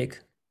we take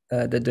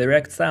the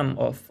direct sum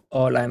of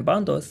all line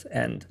bundles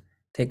and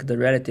take the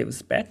relative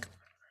spec.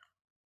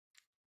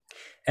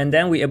 And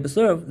then we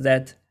observe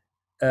that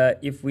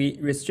if we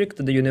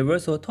restrict the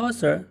universal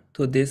torsor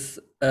to this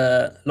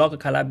log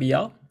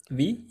Calabi-Yau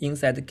V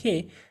inside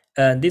K,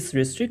 this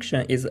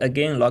restriction is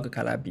again log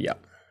Calabi-Yau.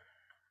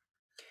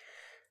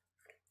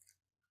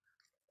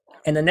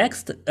 And the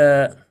next,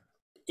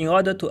 in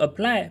order to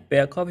apply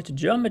Berkovich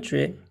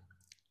geometry,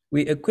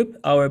 we equip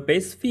our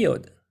base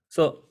field.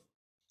 So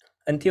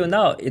until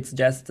now, it's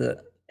just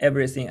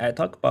everything I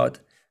talk about,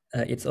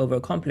 it's over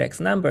complex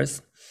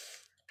numbers.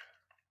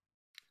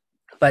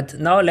 But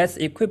now let's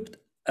equip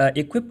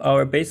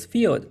our base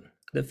field,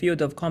 the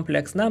field of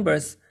complex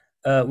numbers,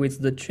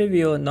 with the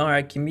trivial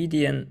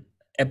non-Archimedean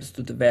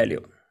absolute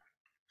value.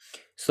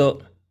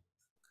 So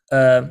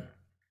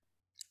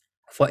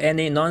for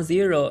any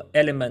non-zero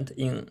element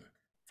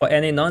for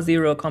any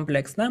non-zero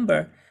complex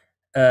number,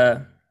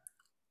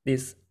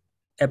 this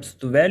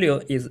absolute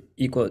value is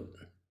equal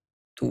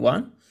to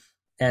 1,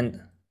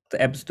 and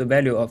the absolute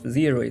value of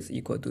 0 is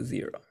equal to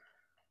 0.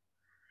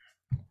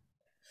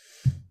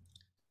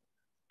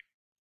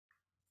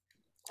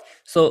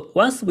 So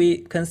once we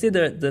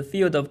consider the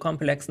field of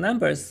complex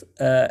numbers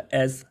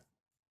as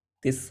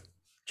this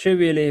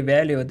trivially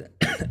valued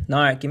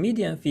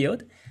non-Archimedean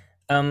field,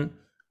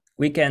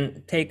 we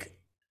can take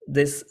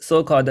this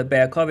so-called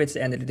Berkovich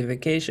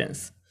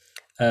analytifications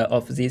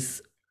of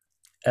these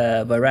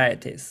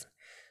varieties.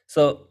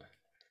 So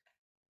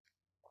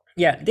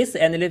yeah, this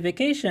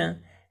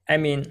analytification, I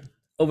mean,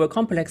 over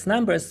complex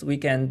numbers, we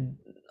can,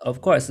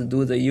 of course,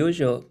 do the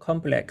usual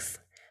complex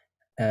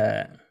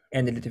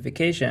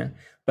analytification.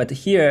 But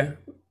here,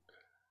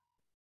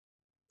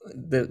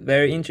 the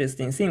very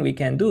interesting thing we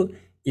can do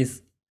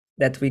is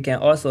that we can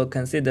also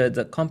consider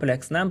the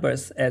complex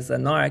numbers as a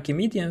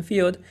non-Archimedean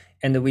field,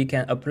 and we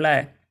can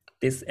apply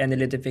this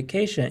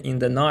analytification in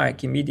the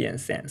non-Archimedean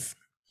sense.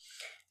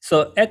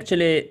 So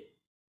actually,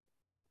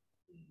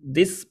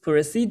 this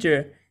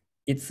procedure,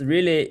 it's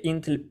really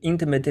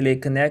intimately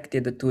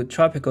connected to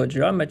tropical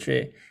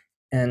geometry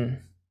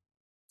and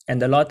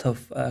a lot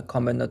of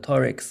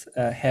combinatorics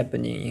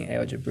happening in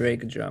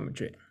algebraic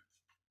geometry.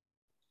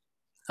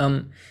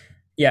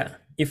 Yeah,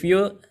 if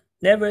you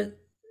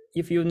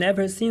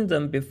never seen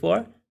them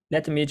before,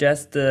 let me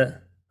just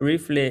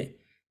briefly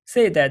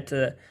say that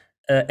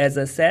as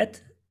a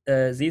set,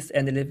 these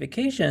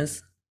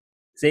analytifications,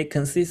 they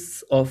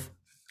consist of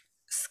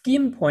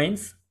scheme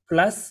points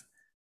plus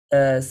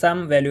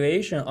some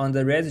valuation on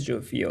the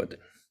residual field.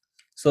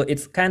 So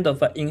it's kind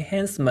of an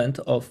enhancement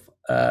of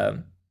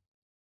a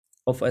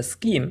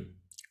scheme.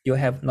 You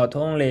have not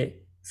only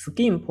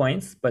scheme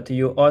points, but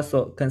you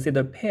also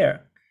consider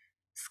pair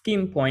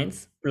scheme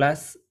points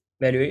plus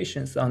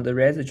valuations on the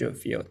residual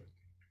field.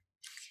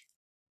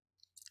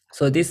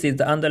 So this is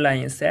the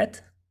underlying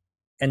set,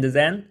 and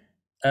then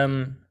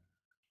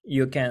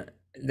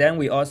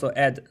we also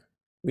add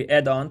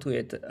on to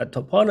it a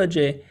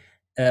topology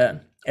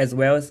as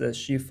well as a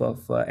sheaf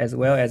of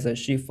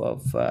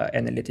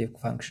analytic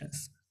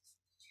functions.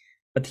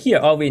 But here,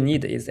 all we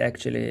need is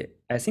actually,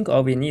 I think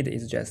all we need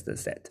is just the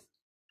set.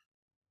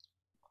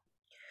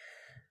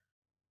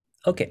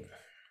 Okay.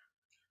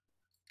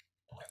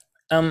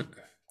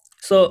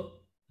 So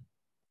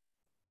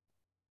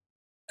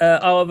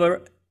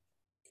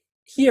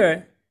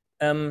here,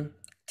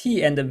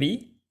 T and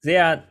V, they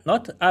are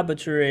not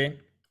arbitrary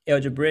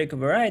algebraic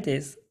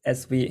varieties,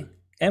 as we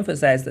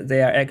emphasized.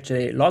 They are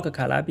actually log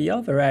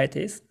Calabi-Yau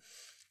varieties,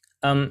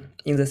 in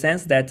the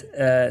sense that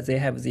they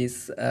have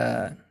these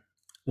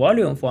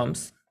volume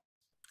forms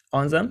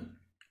on them.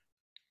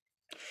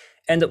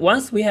 And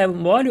once we have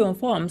volume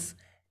forms,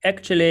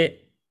 actually,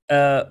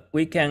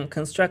 we can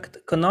construct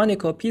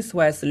canonical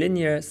piecewise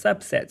linear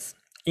subsets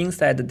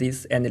inside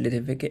these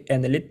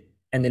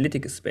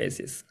analytic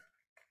spaces.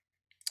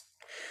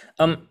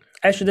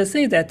 I should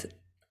say that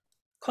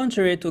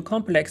contrary to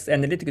complex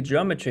analytic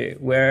geometry,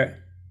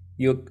 where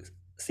you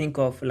think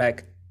of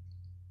like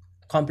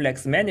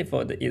complex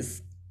manifold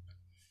is,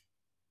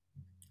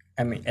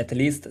 I mean, at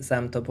least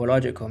some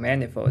topological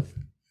manifold,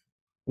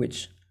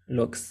 which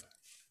looks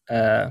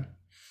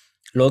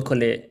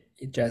locally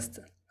just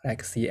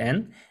like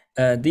Cn.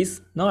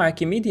 These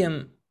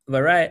non-Archimedean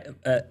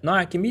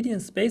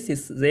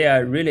spaces, they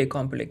are really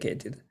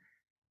complicated.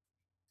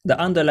 The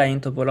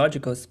underlying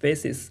topological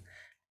spaces,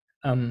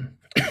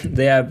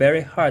 they are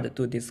very hard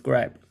to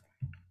describe.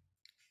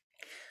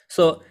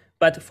 So,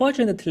 but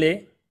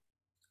fortunately,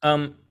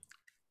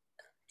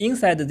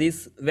 inside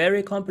these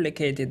very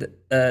complicated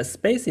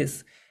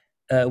spaces,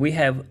 we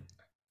have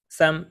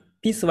some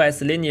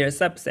piecewise linear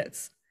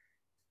subsets.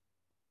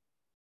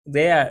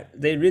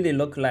 They really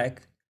look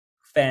like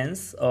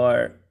fans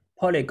or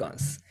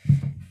polygons,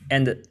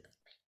 and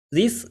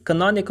these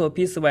canonical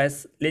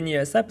piecewise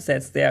linear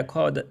subsets, they are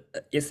called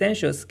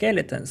essential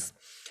skeletons,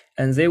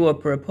 and they were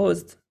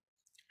proposed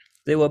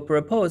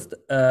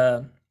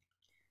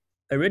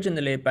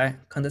originally by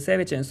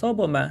Kontasevich and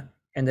Soboman,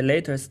 and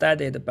later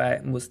studied by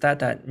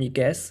Mustata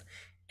Niguez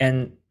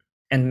and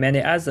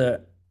many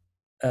other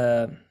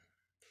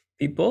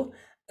people.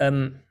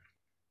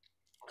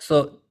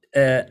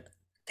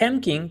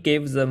 Temkin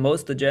gives the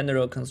most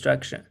general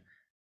construction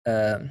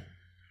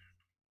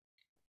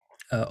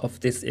of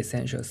this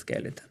essential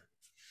skeleton.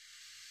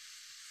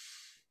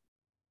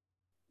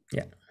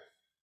 Yeah.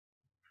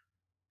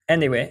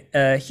 Anyway,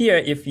 here,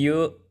 if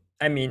you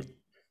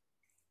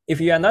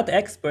are not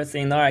experts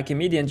in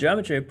Archimedean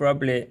geometry,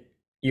 probably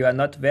you are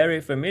not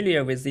very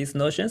familiar with these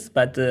notions,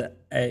 but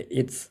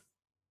it's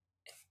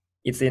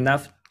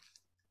enough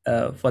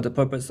for the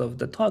purpose of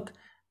the talk,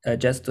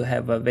 just to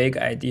have a vague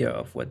idea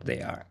of what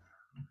they are.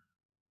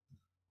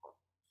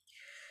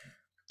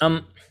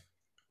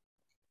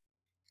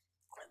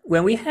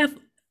 When we have,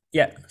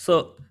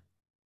 so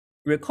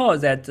recall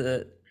that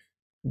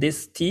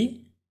this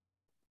T,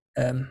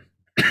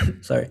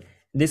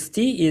 this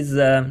T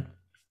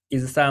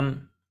is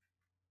some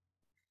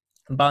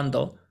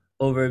bundle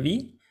over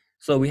V.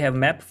 So we have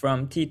map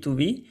from T to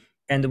V,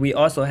 and we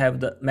also have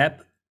the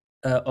map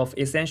of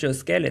essential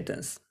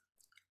skeletons.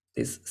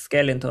 This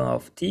skeleton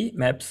of T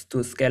maps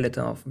to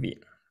skeleton of V.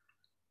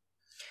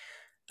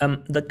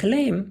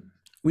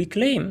 We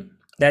claim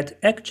that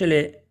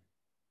actually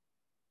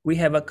we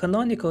have a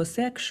canonical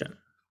section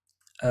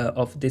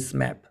of this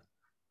map,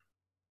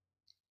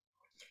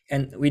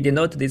 and we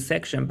denote this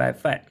section by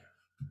phi.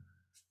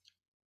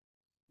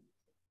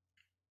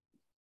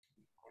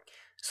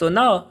 So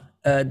now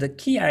the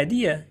key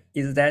idea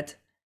is that,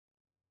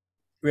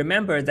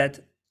 remember that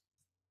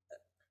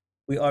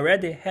we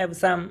already have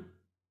some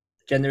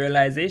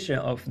generalization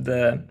of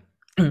the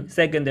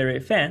secondary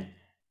fan,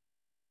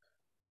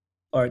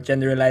 or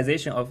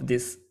generalization of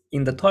this,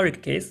 in the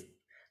toric case,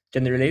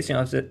 generalization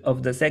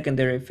of the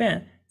secondary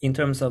fan in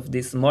terms of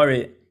this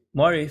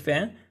Mori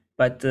fan,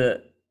 but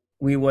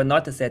we were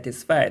not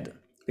satisfied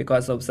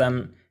because of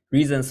some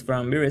reasons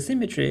from mirror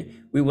symmetry.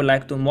 We would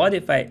like to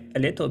modify a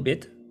little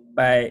bit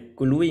by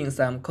gluing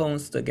some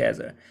cones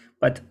together.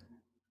 But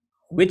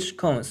which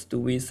cones do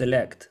we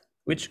select?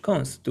 Which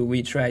cones do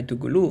we try to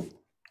glue?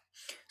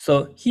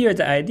 So here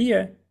the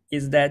idea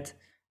is that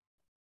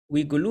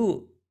we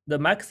glue the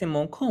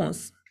maximum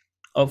cones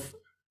of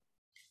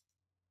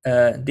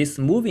this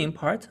moving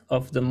part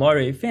of the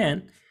Mori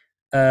fan,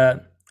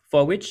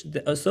 for which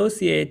the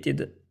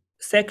associated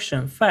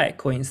section phi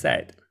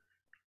coincide.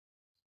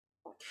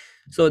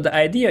 So the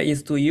idea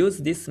is to use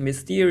this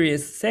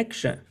mysterious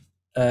section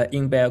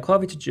in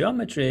Berkovich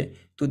geometry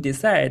to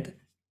decide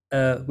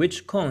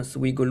which cones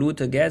we glue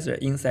together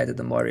inside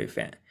the Mori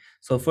fan.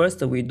 So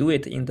first we do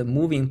it in the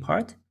moving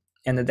part,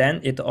 and then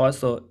it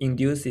also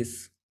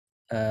induces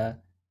a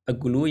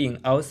gluing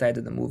outside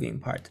the moving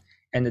part.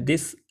 And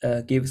this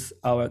gives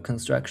our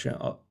construction,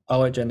 of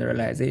our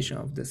generalization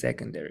of the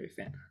secondary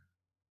fan.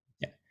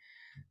 Yeah.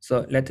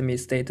 So let me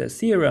state a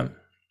theorem.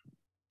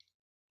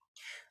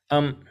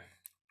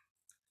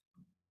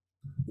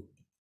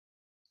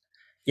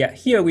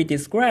 Here we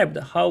described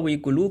how we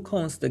glue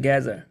cones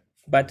together.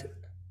 But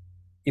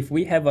if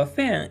we have a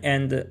fan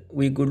and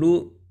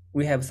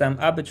we have some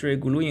arbitrary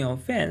gluing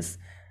of fans,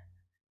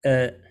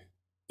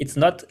 it's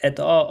not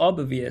at all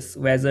obvious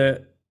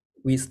whether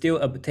we still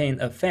obtain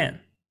a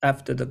fan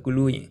after the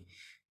gluing.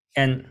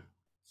 And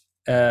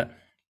the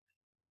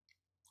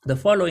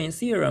following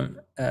theorem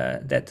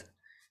that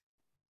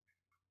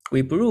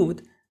we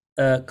proved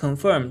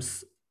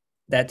confirms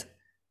that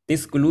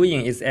this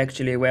gluing is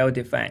actually well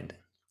defined.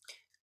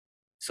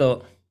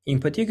 So in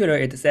particular,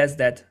 it says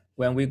that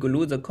when we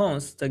glue the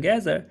cones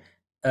together,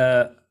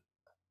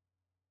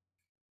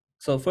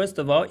 so first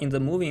of all, in the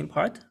moving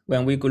part,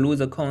 when we glue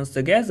the cones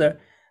together,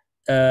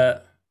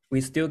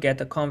 we still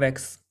get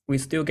convex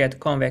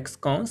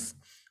cones.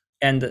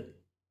 And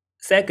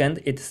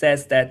second, it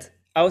says that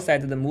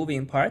outside the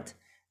moving part,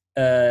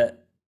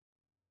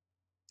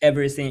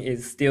 everything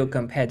is still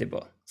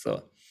compatible.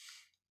 So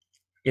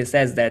it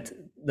says that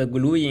the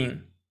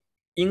gluing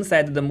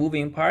inside the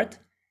moving part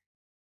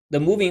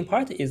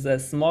is a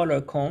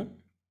smaller cone.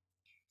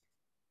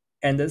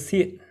 And the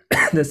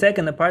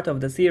second part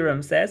of the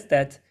theorem says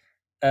that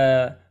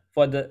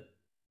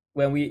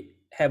when we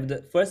have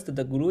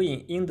the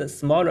gluing in the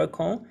smaller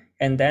cone,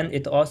 and then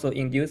it also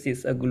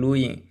induces a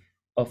gluing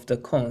of the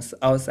cones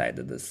outside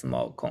the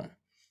small cone,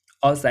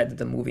 outside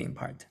the moving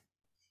part.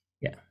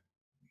 Yeah.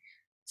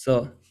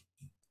 So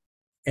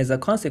as a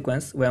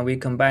consequence, when we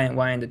combine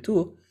 1 and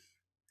 2,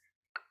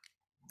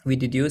 we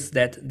deduce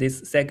that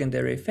this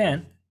secondary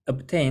fan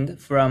obtained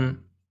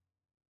from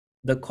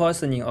the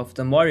coarsening of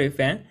the Mori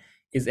fan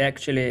is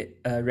actually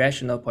a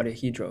rational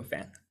polyhedral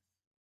fan.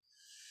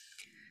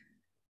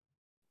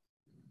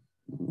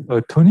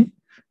 Tony?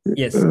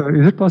 Yes.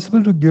 Is it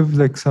possible to give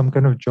like some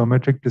kind of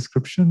geometric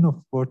description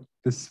of what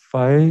this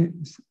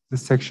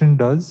section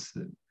does?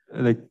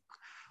 Like,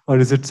 or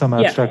is it some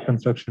abstract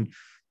construction?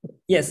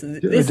 Yes.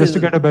 Just to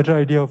get a better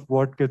idea of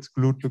what gets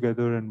glued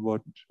together and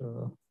what,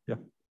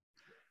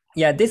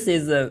 Yeah, this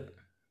is a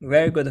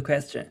very good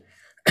question.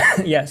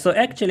 Yeah, so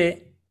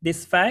actually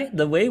this phi,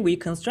 the way we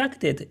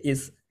construct it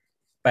is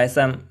by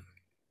some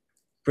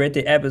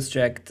pretty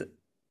abstract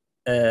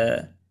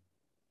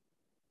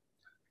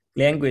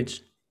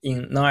language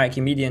in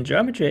non-Archimedean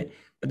geometry,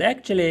 but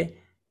actually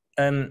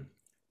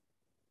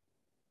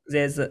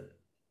there's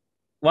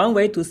one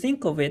way to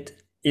think of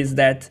it is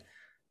that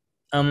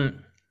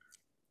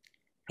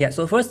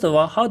so first of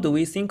all, how do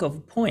we think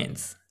of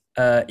points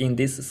in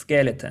this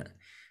skeleton?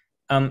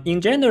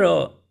 In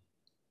general,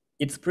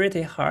 it's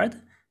pretty hard,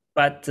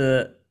 but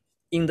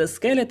in the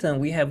skeleton,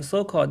 we have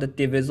so-called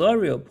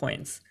divisorial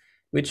points,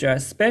 which are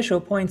special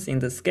points in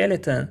the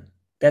skeleton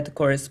that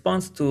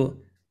corresponds to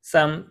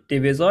some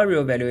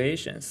divisorial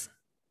valuations.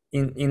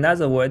 In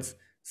other words,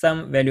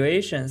 some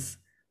valuations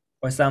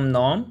or some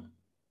norm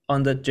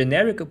on the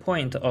generic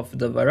point of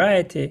the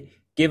variety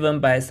given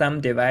by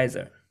some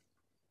divisor.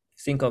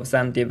 Think of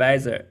some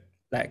divisor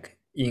like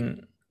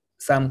in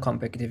some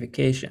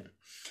compactification.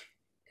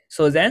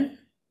 So then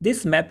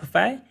this map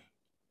phi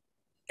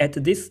at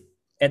these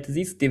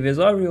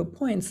divisorial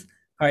points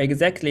are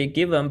exactly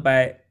given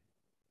by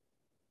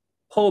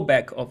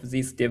pullback of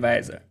this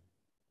divisor.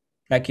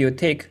 Like you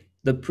take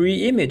the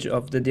pre-image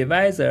of the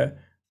divisor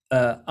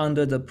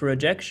under the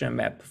projection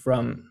map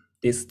from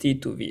this T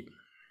to V.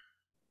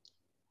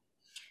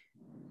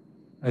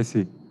 I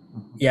see.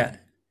 Yeah.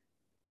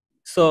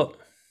 So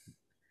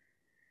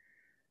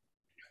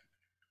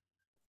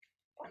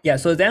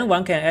so then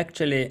one can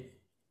actually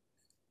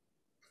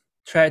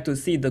try to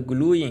see the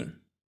gluing,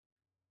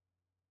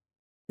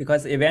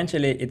 because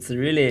eventually it's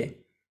really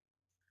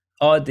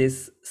all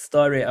this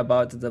story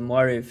about the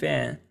Mori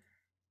fan.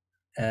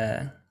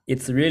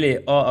 It's really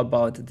all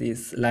about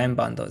these line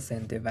bundles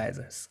and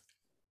divisors.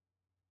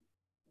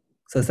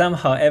 So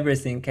somehow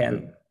everything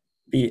can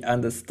be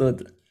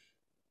understood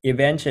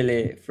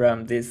eventually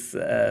from this.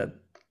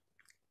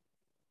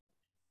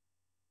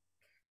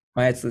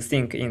 I have to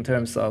think in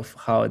terms of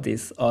how all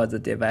the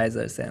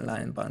divisors and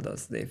line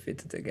bundles, they fit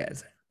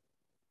together.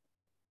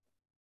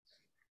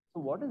 So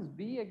what is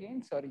V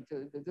again? Sorry,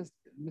 they're just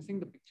missing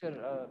the picture.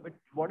 But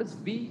what is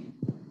V?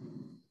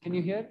 Can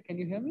you hear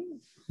me?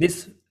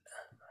 This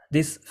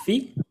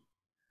phi? No,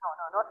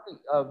 not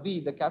V. V,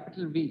 the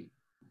capital V.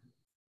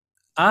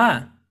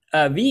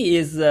 V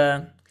is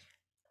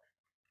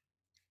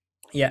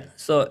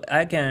so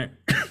I can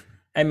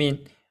I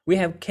mean we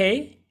have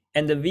K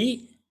and the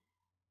V.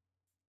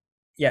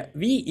 Yeah,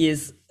 V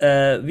is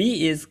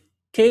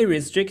K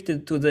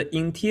restricted to the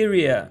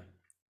interior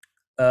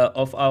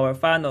of our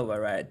Fano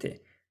variety.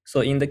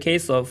 So in the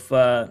case of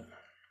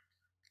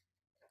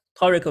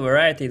toric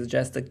variety, it's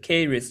just a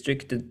K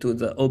restricted to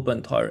the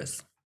open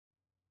torus.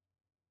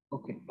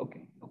 Okay.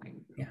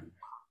 Yeah.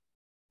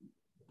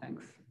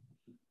 Thanks.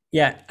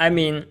 Yeah, I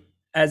mean,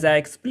 as I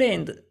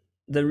explained,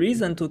 the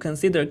reason to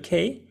consider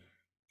K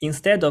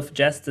instead of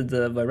just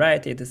the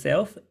variety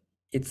itself,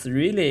 it's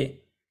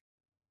really,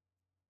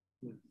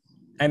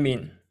 I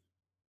mean,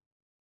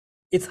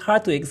 it's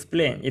hard to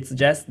explain. It's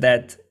just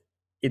that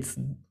it's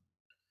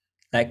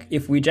like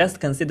if we just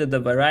consider the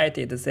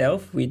variety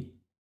itself, we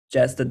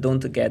just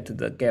don't get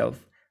the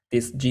GELF,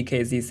 this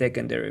GKZ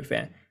secondary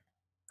fan.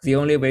 The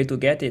only way to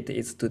get it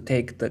is to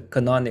take the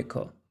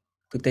canonical,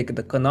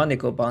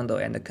 bundle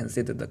and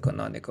consider the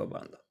canonical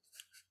bundle.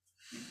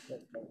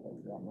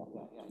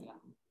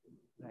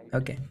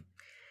 Okay.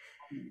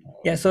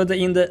 Yeah, so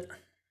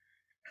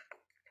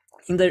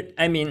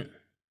I mean,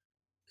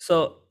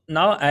 so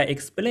now I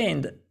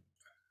explained,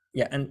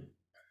 and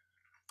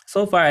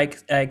so far I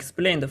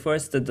explained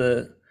first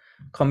the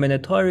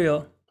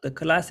combinatorial, the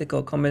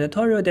classical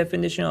combinatorial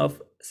definition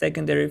of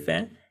secondary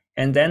fan,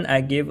 and then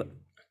I give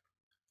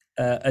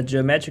a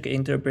geometric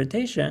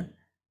interpretation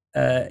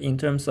in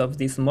terms of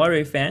this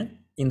Mori fan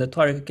in the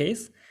toric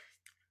case.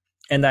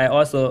 And I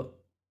also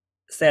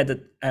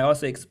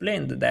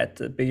explained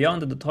that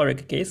beyond the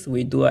toric case,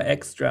 we do an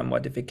extra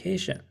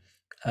modification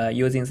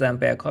using some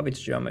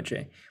Berkovich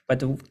geometry.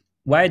 But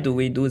why do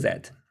we do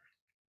that?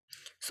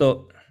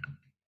 So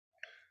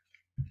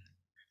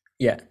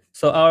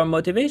so our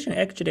motivation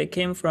actually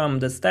came from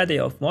the study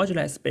of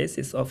moduli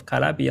spaces of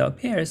Calabi-Yau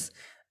pairs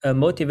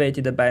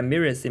motivated by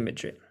mirror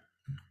symmetry.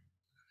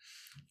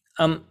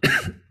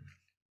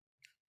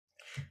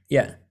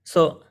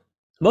 So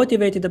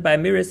motivated by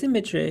mirror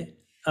symmetry,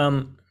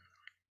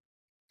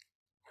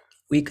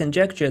 we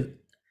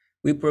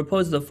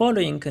proposed the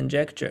following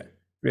conjecture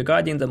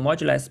regarding the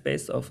moduli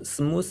space of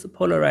smooth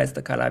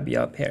polarized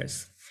Calabi-Yau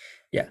pairs.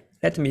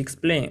 Let me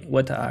explain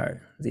what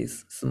are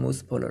these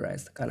smooth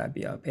polarized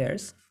Calabi-Yau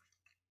pairs.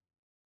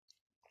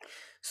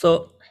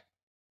 So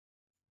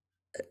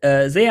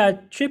they are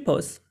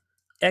triples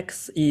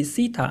X is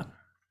theta,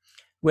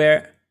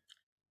 where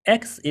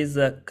X is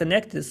a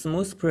connected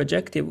smooth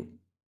projective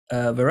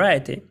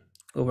variety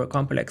over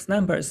complex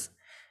numbers.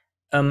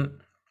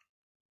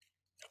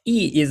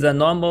 E is a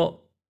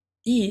normal.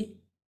 E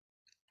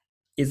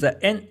is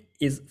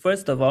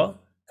first of all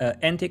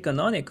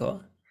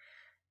anti-canonical,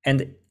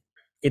 and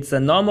it's a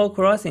normal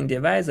crossing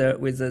divisor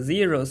with a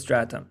zero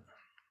stratum,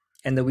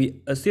 and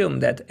we assume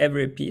that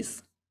every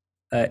piece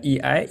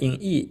EI in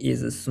E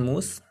is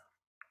smooth,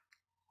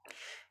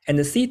 and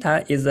the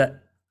theta is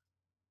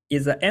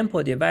an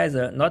ample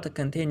divisor not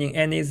containing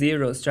any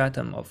zero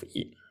stratum of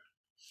E.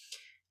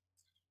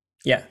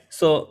 Yeah,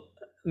 so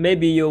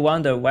maybe you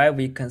wonder why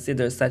we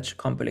consider such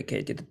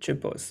complicated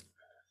triples.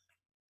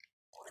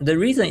 The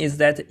reason is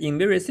that in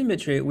mirror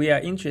symmetry, we are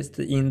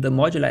interested in the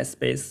moduli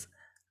space,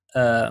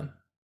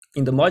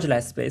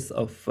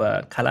 of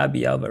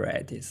Calabi-Yau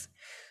varieties.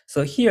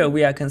 So here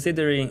we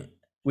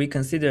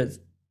consider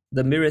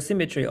the mirror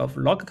symmetry of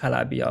log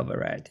Calabi-Yau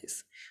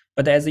varieties.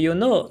 But as you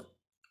know,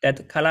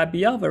 that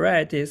Calabi-Yau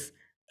varieties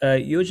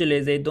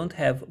usually they don't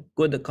have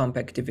good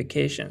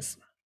compactifications.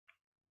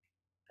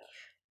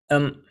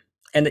 And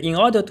in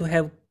order to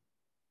have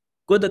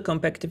good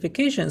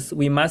compactifications,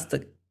 we must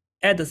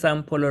add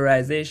some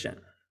polarization.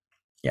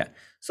 Yeah,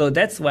 so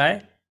that's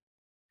why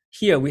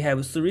here we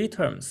have three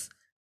terms.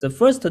 The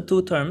first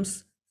two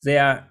terms, they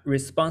are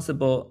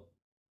responsible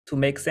to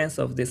make sense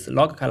of this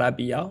log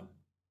Calabi-Yau.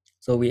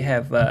 So we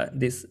have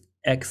this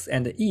X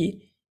and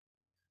E,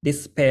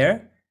 this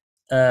pair,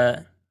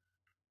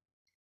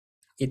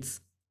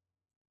 it's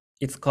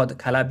called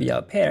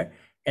Calabi-Yau pair,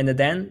 and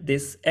then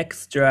this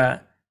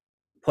extra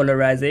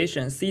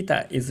polarization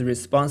theta is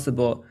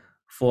responsible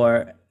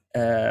for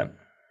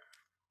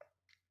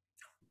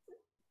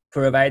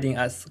providing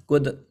us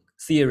good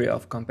theory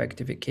of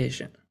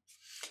compactification.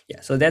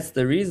 Yeah, so that's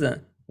the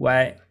reason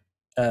why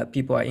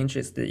people are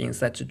interested in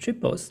such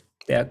triples.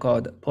 They are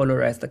called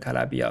polarized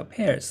Calabi-Yau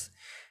pairs.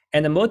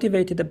 And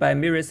motivated by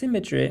mirror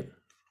symmetry,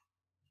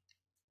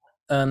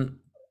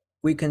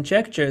 we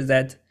conjecture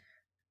that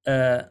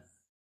the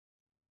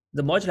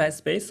moduli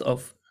space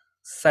of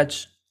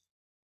such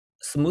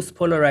smooth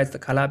polarized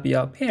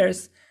Calabi-Yau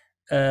pairs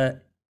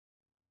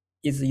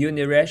is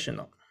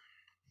unirational.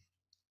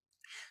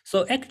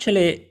 So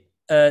actually,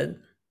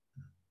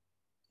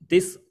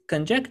 this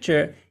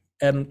conjecture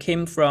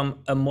came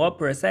from a more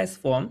precise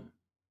form,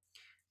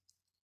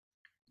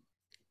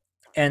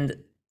 and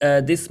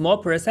this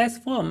more precise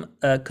form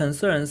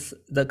concerns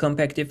the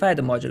compactified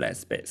moduli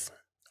space.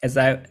 As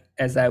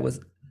I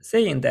was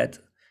saying, that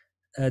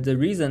the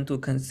reason to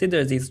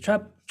consider these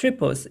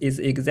triples is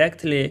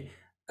exactly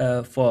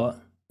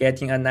for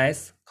getting a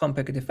nice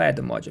compactified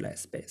moduli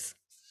space.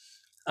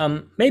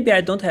 Maybe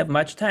I don't have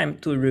much time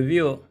to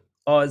review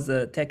all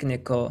the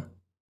technical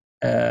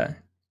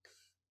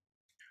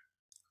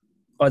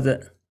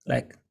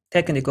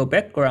technical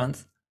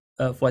backgrounds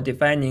for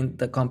defining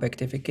the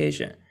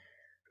compactification,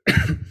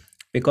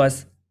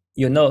 because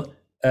in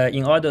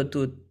order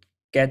to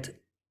get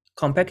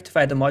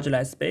compactified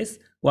moduli space,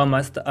 one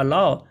must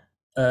allow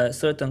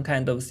certain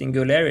kind of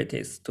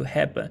singularities to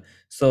happen.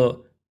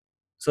 So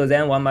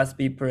then one must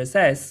be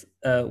precise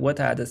what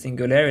are the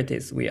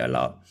singularities we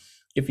allow.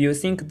 If you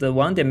think the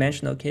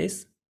one-dimensional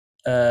case,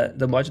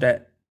 the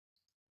moduli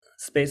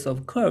space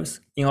of curves,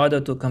 in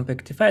order to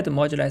compactify the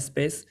moduli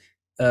space,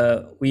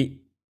 we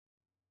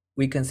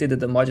consider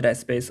the moduli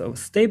space of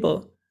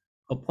stable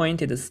or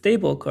pointed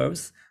stable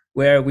curves,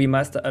 where we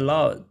must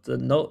allow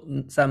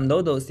some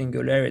nodal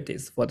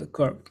singularities for the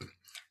curve.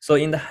 So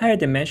in the higher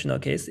dimensional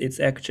case, it's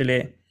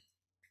actually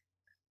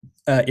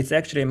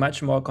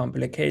much more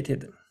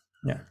complicated.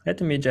 Yeah,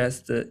 let me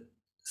just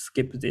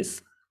skip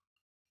this.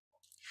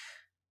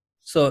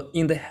 So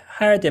in the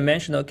higher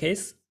dimensional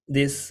case,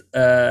 this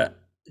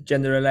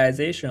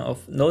generalization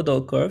of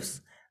nodal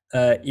curves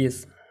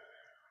is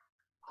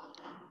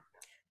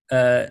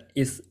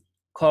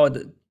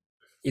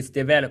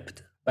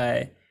developed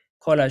by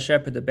Koller,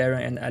 Shepard,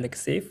 Baron, and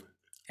Alexeyev,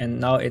 and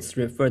now it's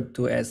referred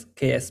to as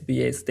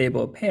KSBA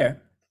stable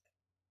pair.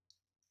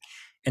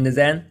 And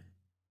then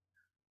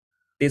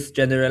this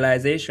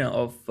generalization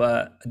of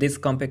this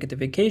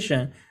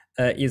compactification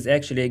is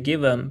actually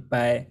given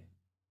by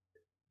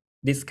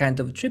this kind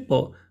of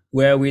triple,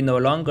 where we no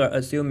longer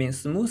assuming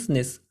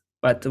smoothness,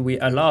 but we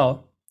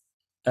allow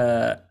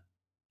a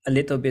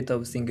little bit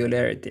of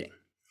singularity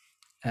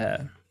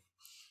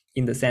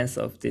in the sense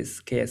of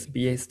this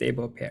KSBA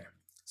stable pair.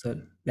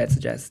 So let's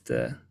just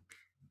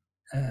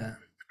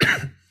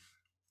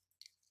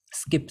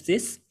skip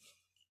this.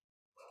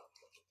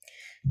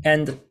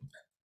 And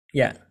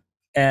yeah,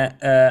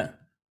 and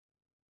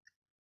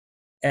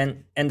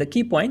the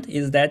key point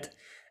is that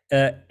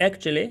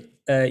actually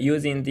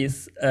using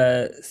this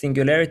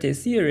singularity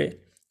theory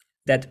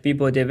that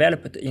people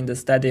developed in the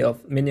study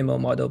of minimal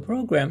model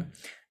program,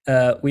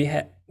 we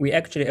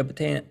actually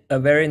obtain a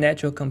very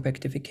natural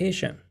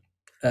compactification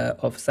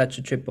of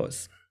such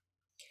triples.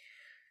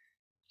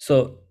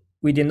 So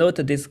we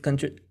denote this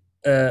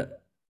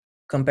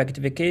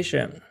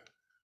compactification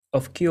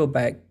of Q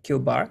by Q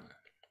bar.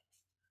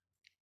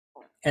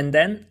 And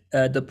then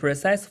the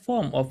precise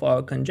form of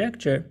our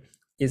conjecture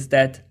is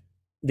that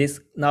this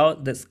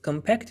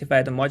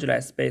compactified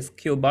moduli space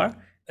Q bar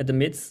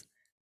admits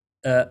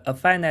a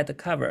finite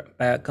cover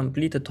by a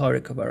complete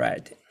toric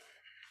variety.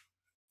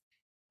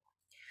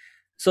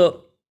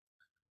 So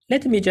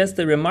let me just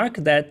remark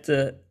that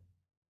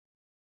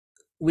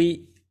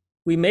we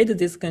made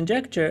this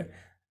conjecture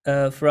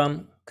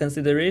from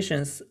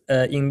considerations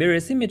in mirror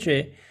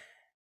symmetry,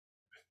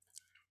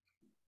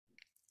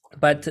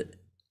 but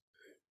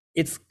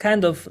it's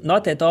kind of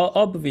not at all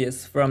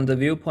obvious from the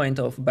viewpoint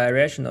of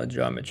birational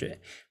geometry,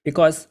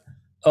 because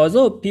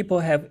although people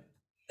have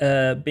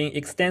been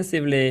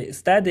extensively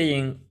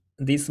studying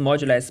these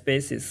moduli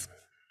spaces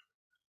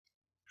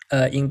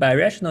in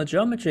birational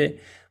geometry,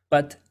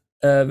 but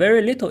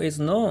very little is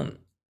known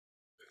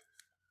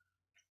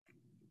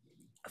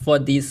for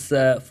these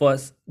for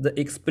the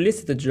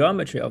explicit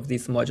geometry of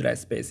these moduli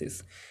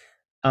spaces.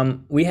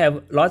 We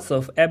have lots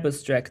of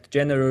abstract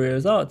general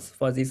results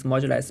for these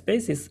moduli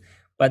spaces,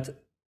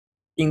 but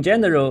in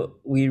general,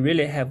 we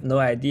really have no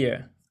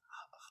idea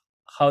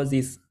how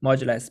these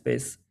moduli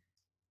space,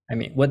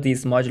 what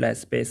these moduli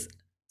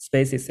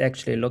spaces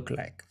actually look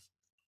like.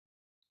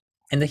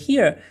 And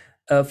here,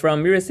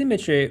 from mirror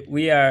symmetry,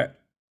 we are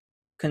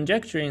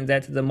conjecturing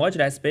that the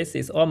moduli space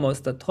is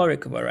almost a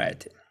toric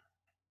variety.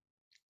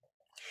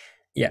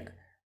 Yeah,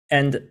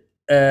 and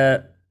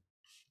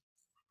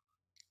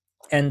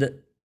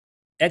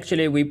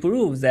actually we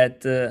prove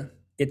that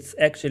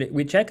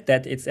we check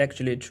that it's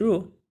actually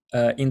true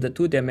in the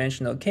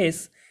two-dimensional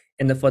case,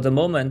 and for the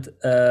moment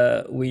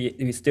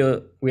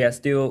we are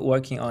still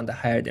working on the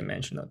higher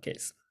dimensional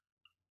case.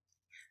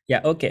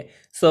 Yeah, okay.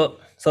 So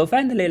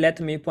finally, let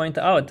me point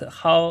out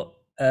how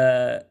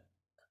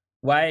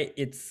why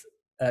it's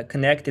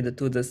connected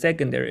to the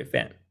secondary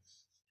fan.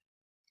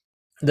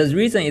 The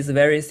reason is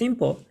very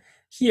simple.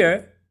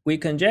 Here we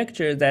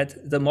conjecture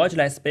that the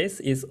moduli space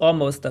is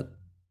almost a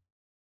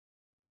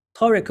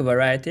toric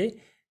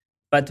variety,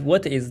 but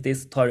what is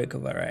this toric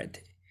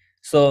variety?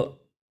 So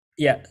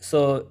yeah,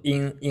 so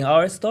in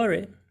our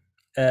story,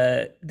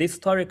 this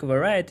toric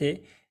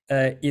variety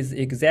is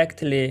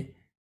exactly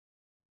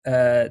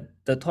the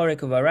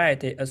toric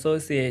variety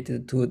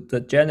associated to the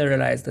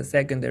generalized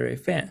secondary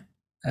fan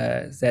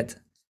that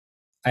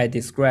I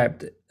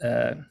described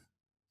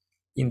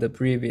in the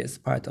previous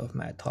part of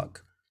my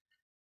talk.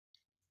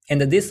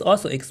 And this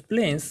also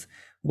explains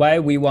why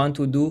we want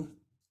to do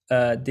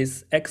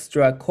this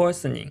extra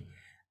coarsening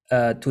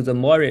to the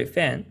Mori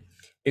fan,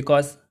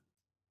 because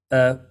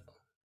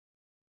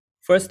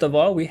first of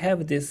all, we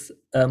have this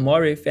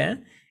Mori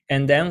fan,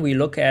 and then we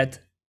look at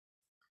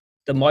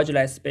the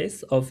moduli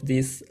space of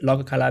these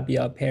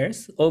log-Calabi-Yau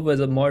pairs over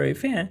the Mori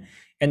fan,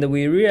 and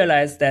we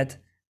realize that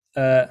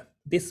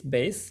this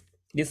base,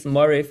 this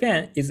Mori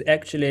fan, is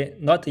actually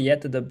not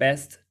yet the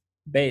best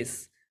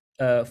base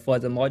for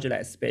the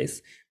moduli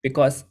space,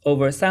 because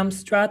over some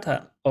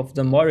strata of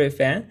the Mori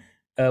fan,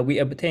 we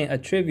obtain a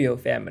trivial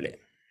family.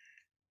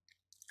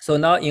 So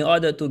now, in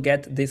order to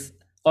get this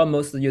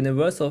almost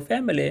universal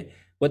family,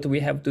 what we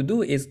have to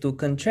do is to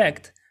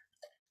contract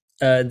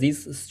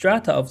these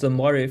strata of the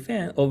Mori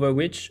fan over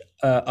which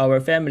our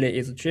family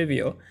is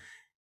trivial,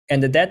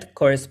 and that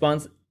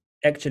corresponds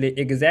actually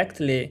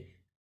exactly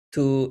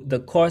to the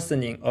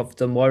coarsening of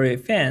the Mori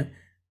fan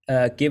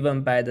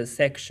given by the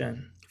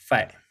section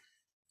phi.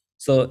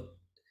 So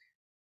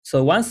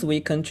once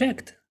we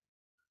contract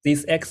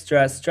these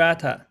extra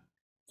strata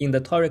in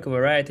the toric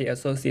variety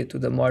associated to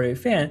the Mori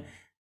fan,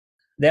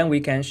 then we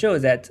can show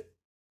that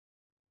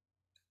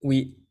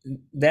we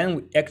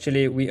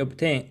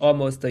obtain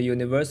almost a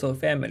universal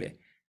family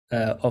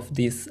of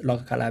these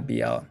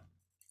log-Calabi-Yau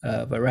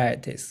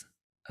varieties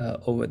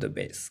over the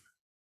base.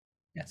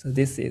 Yeah, so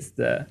this is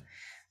the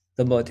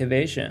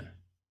motivation.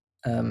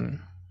 The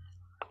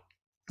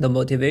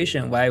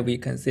motivation why we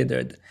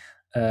considered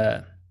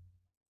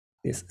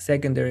this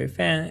secondary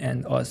fan,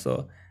 and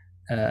also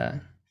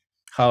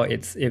how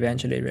it's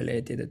eventually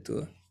related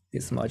to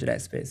these moduli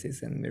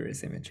spaces and mirror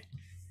symmetry.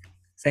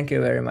 Thank you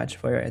very much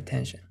for your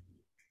attention.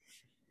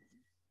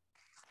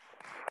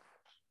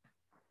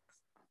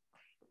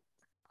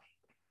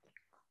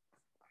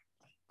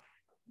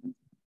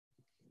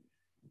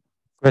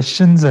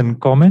 Questions and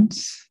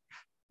comments?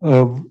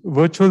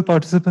 Virtual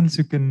participants,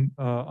 you can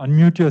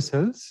unmute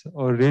yourselves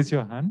or raise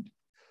your hand.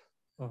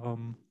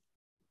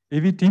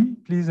 AV team,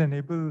 please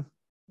enable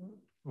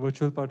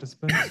virtual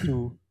participants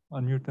to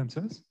unmute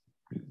themselves.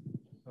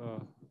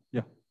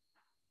 Yeah.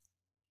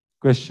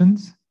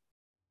 Questions?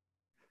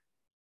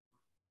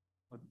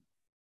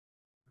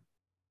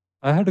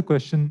 I had a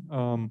question.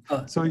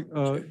 So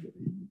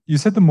you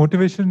said the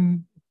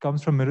motivation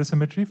comes from mirror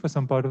symmetry for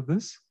some part of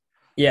this.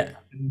 Yeah.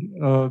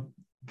 And,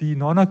 the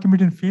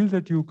non-Archimedean field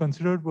that you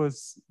considered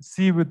was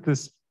C with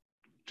this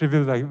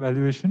trivial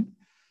valuation.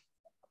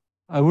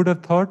 I would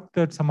have thought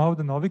that somehow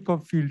the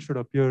Novikov field should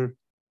appear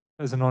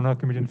as a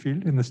non-Archimedean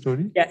field in the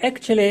story. Yeah,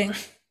 actually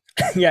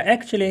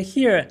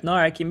here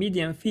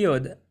non-Archimedean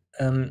field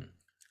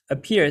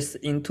appears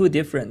in two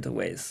different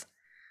ways.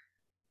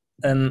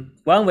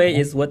 One way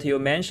is what you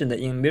mentioned.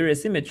 In mirror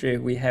symmetry,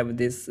 we have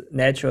this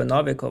natural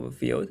Novikov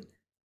field,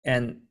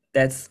 and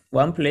that's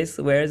one place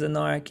where the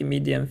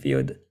non-Archimedean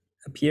field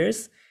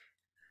appears.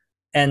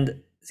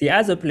 And the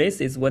other place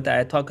is what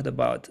I talked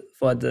about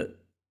for the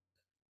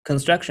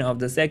construction of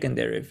the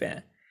secondary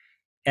fan.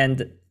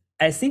 And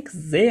I think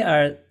they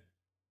are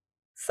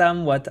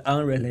somewhat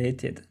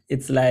unrelated.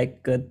 It's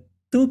like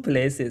two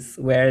places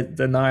where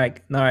the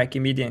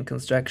non-Archimedean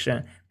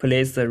construction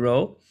plays a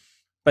role,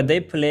 but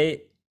they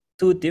play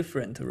two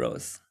different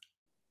roles.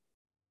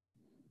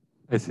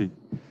 I see.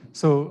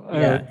 So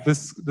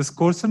this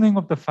coarsening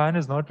of the fan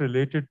is not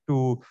related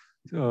to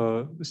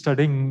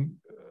studying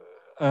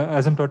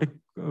asymptotic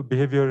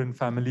behavior in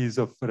families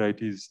of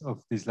varieties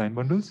of these line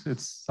bundles.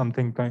 It's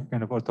something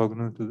kind of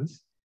orthogonal to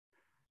this.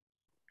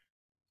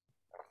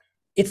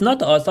 It's not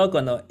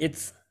orthogonal.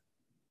 It's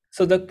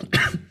so the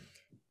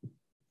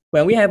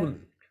when we have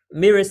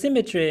mirror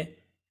symmetry,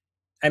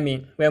 I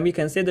mean, when we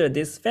consider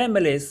these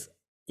families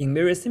in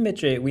mirror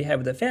symmetry, we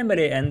have the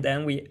family and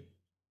then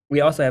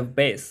we also have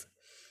base.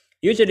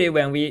 Usually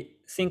when we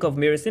think of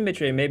mirror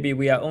symmetry, maybe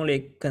we are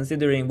only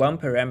considering one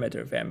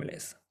parameter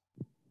families.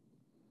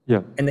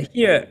 Yeah. And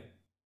here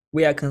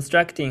we are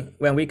constructing,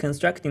 when we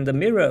constructing the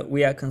mirror,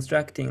 we are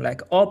constructing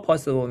like all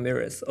possible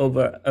mirrors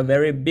over a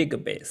very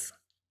big base.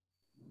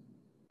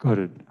 Got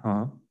it.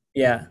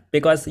 Yeah,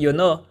 because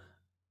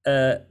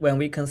when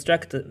we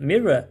construct a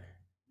mirror,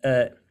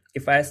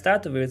 if I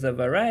start with a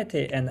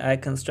variety and I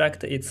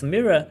construct its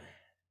mirror,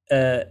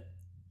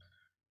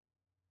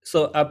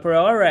 so a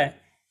priori,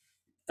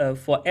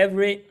 for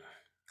every,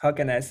 how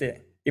can I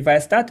say, if I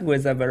start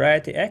with a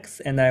variety X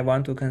and I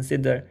want to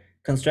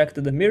construct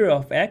the mirror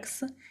of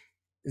X,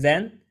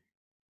 then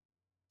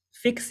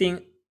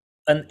fixing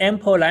an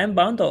ample line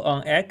bundle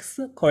on X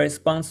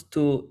corresponds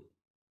to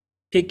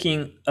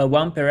picking a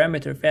one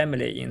parameter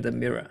family in the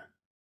mirror.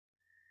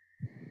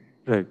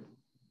 Right.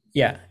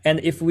 Yeah,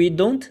 and if we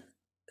don't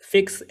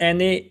fix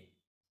any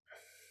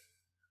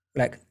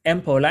like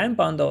ample line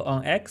bundle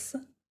on X,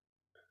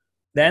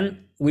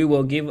 then we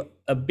will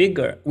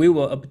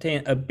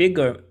obtain a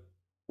bigger,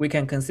 we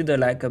can consider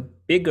like a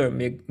bigger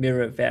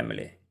mirror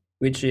family,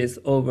 which is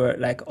over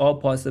like all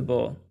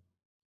possible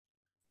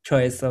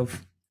choice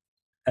of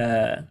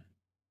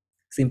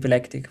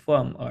symplectic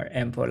form or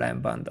ample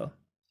line bundle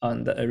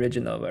on the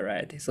original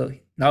variety. So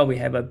now we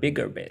have a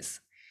bigger base.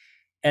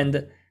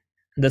 And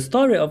the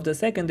story of the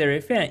secondary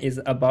fan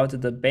is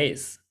about the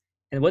base.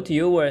 And what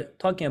you were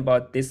talking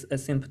about, this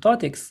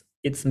asymptotics,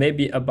 it's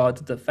maybe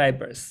about the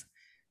fibers.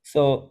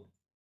 So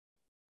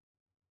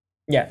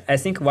yeah, I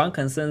think one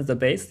concerns the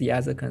base, the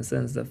other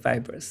concerns the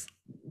fibers.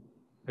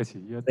 I see.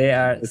 Yeah. They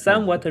are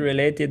somewhat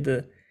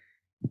related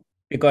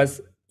because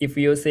if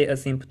you say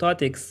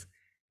asymptotics,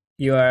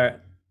 you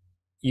are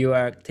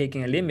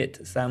taking a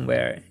limit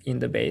somewhere in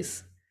the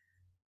base.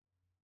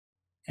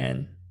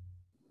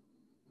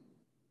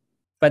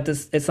 But the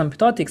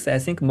asymptotics, I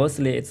think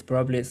mostly it's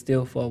probably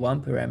still for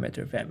one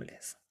parameter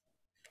families.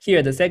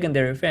 Here, the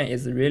secondary fan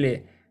is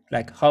really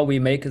like how we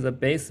make the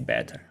base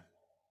better.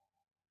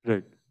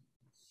 Right.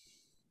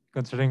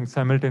 Considering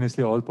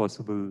simultaneously all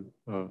possible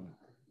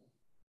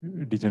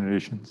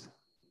degenerations.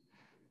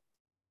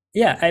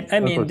 Yeah, I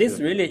mean, this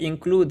really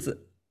includes,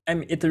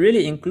 it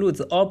really includes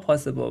all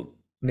possible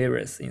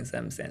mirrors in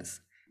some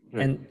sense.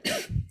 Right. And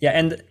yeah,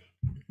 and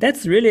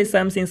that's really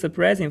something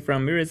surprising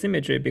from mirror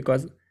symmetry,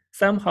 because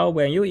somehow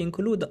when you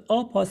include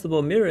all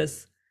possible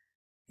mirrors,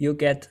 you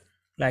get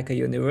like a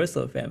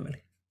universal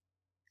family.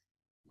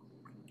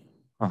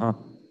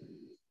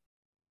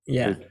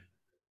 Yeah. Right.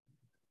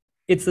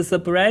 It's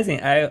surprising.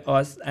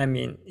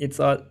 It's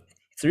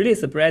really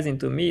surprising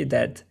to me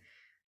that,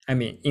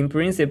 in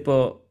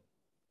principle,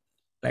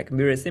 like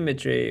mirror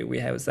symmetry, we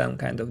have some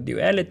kind of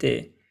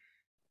duality,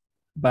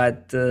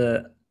 but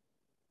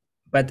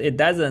it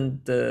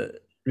doesn't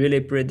really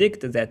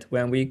predict that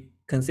when we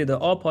consider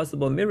all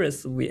possible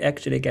mirrors, we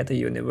actually get a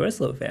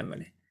universal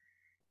family.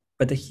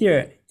 But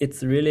here,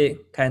 it's really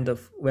kind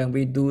of, when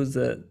we do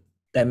the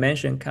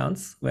dimension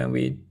counts, when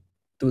we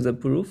do the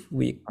proof,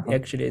 we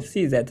actually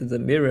see that the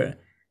mirror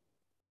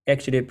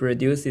actually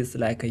produces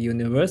like a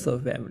universal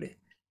family.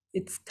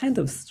 It's kind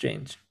of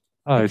strange.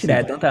 Actually,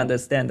 I don't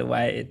understand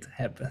why it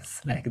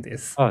happens like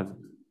this.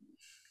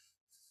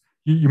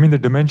 You mean the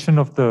dimension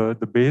of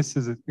the base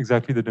is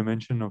exactly the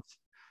dimension of,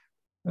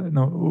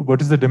 no,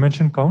 what is the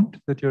dimension count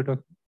that you're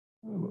talking?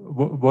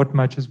 What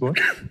matches what?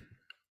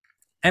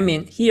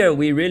 Here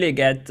we really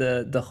get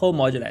the whole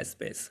moduli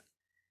space.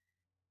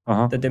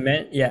 The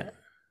dimension, yeah.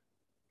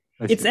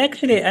 It's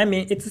actually,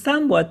 it's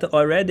somewhat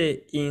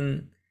already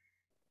in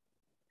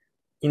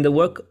the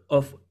work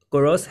of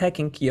Goros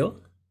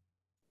Hacking-Kyo,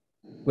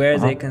 where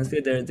they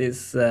consider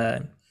this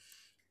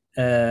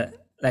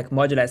like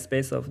moduli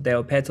space of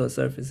Del-Petro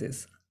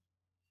surfaces,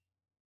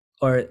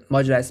 or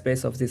moduli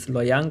space of these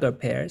Loyanger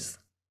pairs.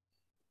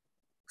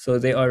 So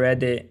they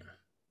already,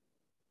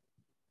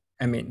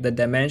 the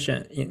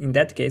dimension, in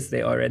that case,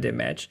 they already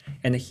match.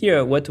 And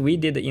here, what we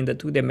did in the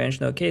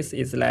two-dimensional case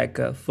is like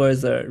a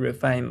further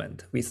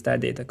refinement. We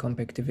studied the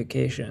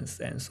compactifications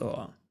and so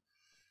on.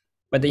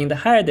 But in the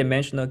higher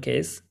dimensional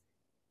case,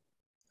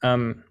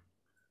 I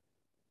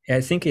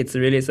think it's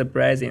really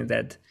surprising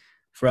that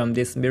from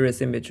this mirror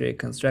symmetry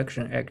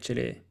construction,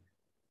 actually,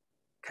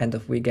 kind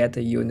of we get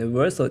a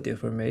universal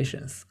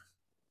deformations.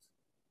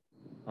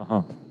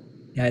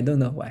 Yeah, I don't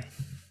know why.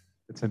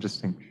 It's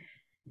interesting.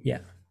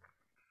 Yeah.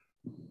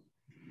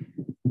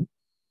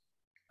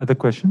 Other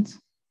questions?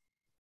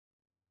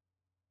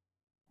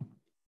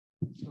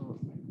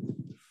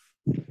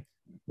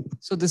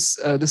 So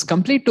this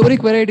complete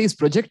toric variety is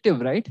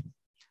projective, right?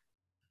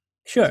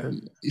 Sure.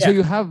 So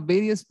you have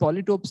various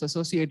polytopes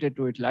associated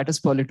to it, lattice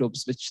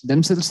polytopes, which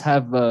themselves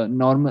have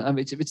normal,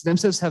 which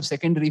themselves have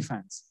secondary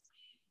fans.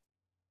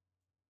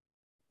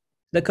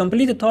 The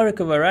complete toric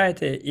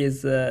variety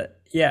is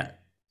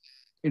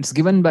It's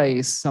given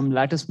by some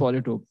lattice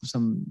polytope,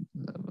 some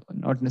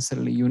not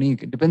necessarily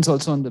unique. It depends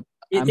also on the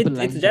ample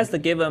line. It's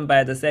just given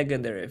by the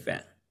secondary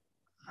fan.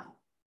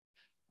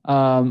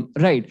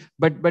 Right,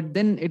 but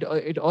then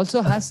it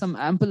also has some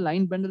ample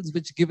line bundles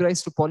which give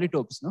rise to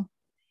polytopes, no?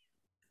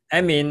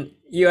 I mean,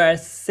 you are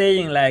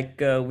saying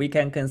like we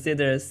can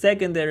consider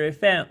secondary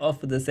fan of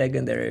the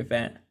secondary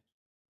fan.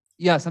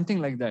 Yeah, something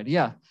like that.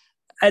 Yeah.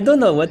 I don't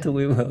know what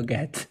we will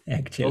get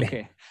actually.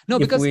 Okay. No,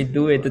 if because we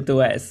do it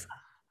twice.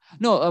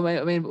 No,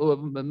 I mean,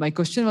 my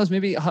question was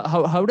maybe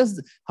how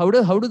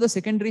do the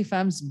secondary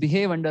fans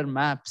behave under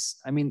maps?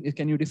 I mean,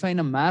 can you define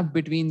a map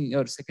between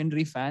your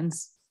secondary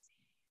fans?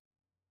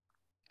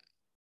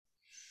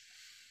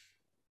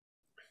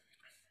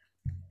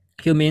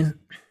 You mean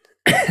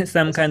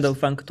some kind of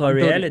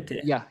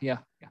functoriality? Yeah.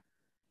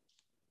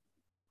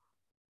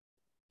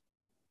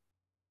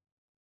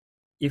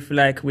 If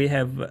like we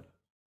have,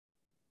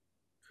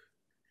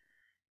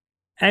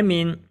 I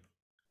mean,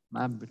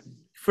 map between.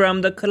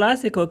 From the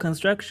classical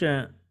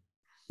construction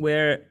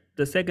where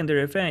the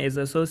secondary fan is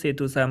associated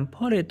to some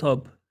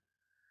polytope,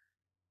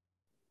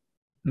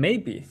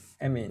 maybe,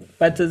 I mean,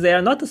 but there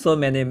are not so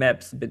many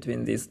maps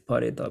between these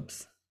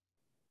polytopes.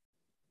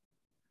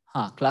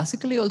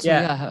 Classically also,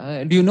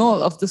 yeah. Do you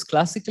know of this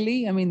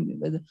classically? I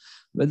mean,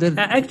 whether...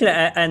 Actually,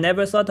 I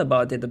never thought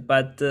about it,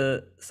 but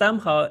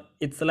somehow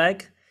it's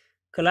like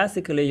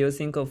classically you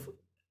think of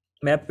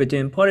map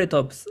between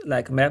polytopes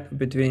like maps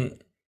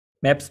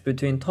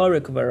between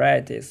toric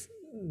varieties.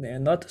 There are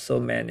not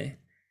so many.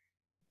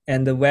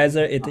 And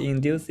whether it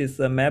induces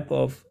a map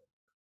of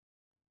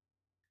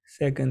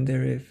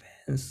secondary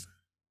fans.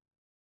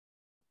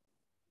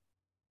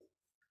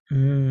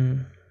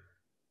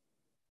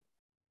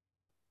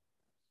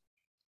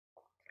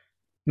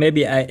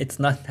 Maybe it's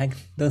not, I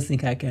don't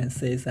think I can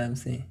say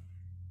something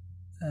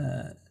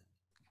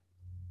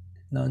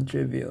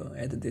non-trivial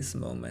at this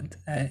moment.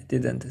 I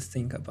didn't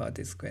think about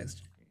this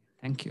question.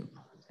 Thank you.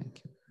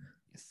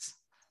 Yes,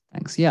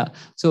 thanks. Yeah.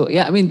 So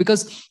yeah, I mean,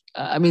 because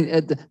I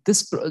mean,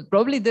 this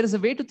probably there is a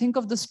way to think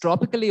of this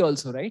tropically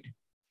also, right?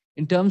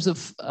 In terms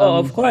of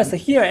of course,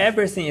 here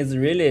everything is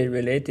really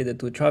related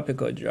to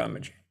tropical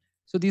geometry.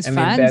 So these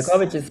fans,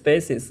 Berkovich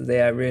spaces,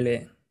 they are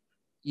really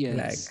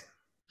like.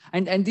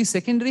 And these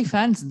secondary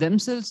fans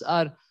themselves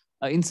are,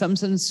 in some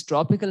sense,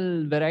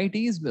 tropical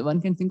varieties.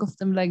 One can think of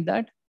them like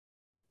that.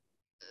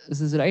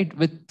 This is right,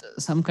 with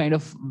some kind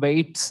of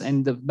weights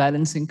and the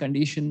balancing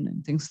condition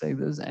and things like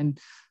this. And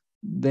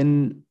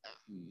then,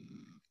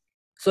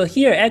 so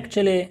here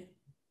actually,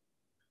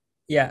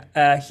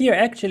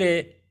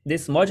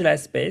 this moduli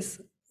space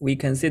we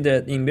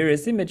consider in mirror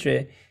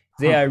symmetry.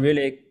 They are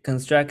really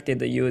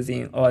constructed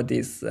using all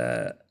these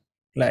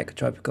like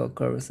tropical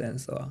curves and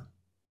so on.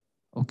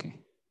 Okay.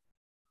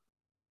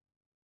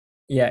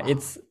 Yeah,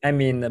 it's, I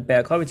mean,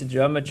 Berkovich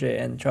geometry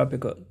and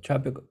tropical.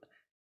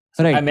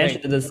 So right, I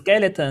mentioned the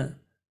skeleton,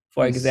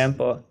 for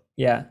example.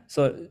 Yeah,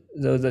 so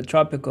the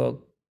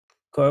tropical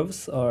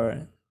curves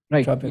or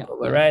tropical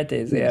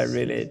varieties, they are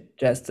really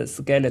just the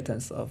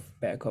skeletons of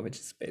Berkovich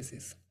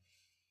spaces.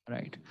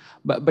 Right,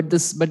 but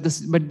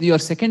your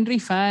secondary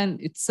fan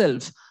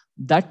itself,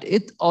 that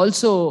it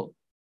also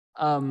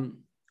can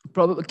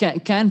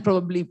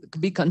probably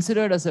be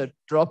considered as a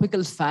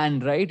tropical fan,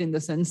 right? In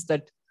the sense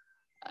that,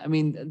 I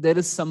mean, there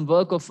is some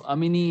work of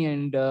Amini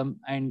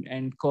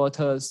and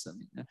co-authors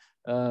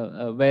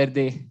where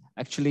they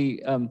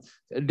actually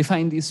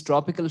define these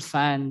tropical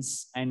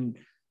fans and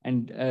I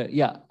mean,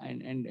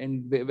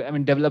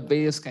 develop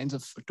various kinds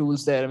of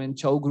tools there. I mean,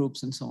 chow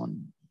groups and so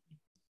on,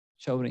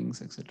 chow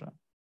rings, etc.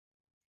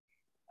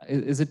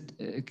 Is it?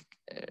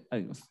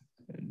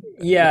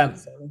 Yeah.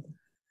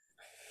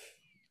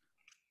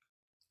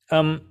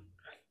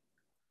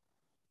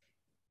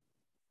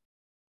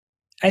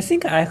 I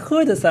think I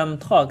heard some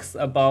talks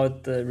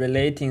about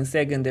relating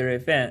secondary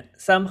fan.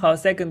 Somehow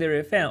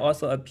secondary fan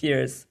also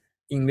appears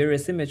in mirror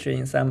symmetry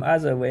in some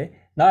other way.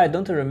 Now I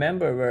don't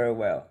remember very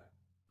well.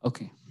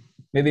 Okay.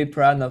 Maybe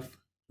Pranav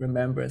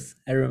remembers.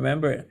 I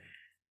remember,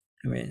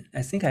 I mean,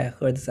 I think I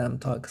heard some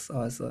talks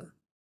also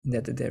in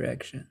that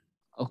direction.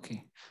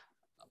 Okay.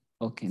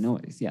 Okay, no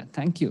worries. Yeah,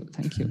 thank you.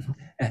 Thank you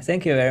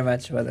very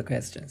much for the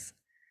questions.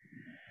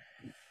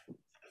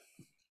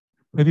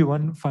 Maybe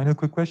one final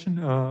quick question.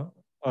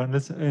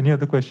 Unless any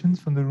other questions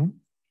from the room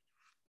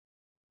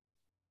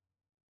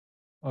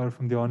or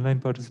from the online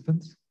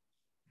participants?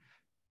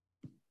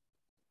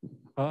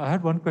 I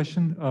had one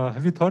question.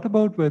 Have you thought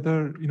about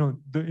whether, you know,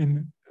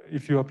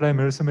 if you apply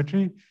mirror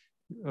symmetry,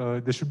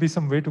 there should be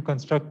some way to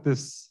construct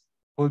this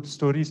whole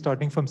story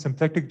starting from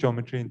symplectic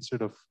geometry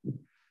instead of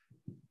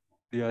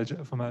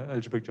from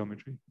algebraic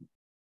geometry?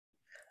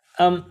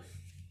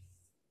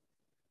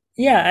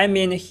 Yeah, I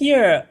mean,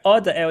 here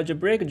all the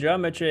algebraic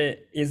geometry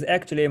is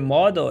actually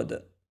modeled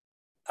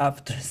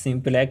after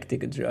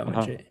symplectic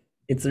geometry.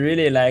 It's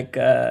really like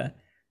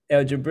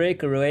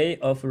algebraic way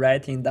of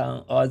writing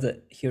down all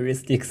the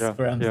heuristics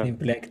from yeah.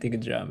 symplectic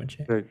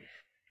geometry. Right.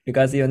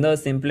 Because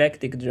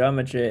symplectic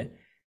geometry,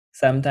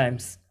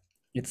 sometimes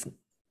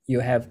you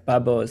have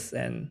bubbles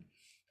and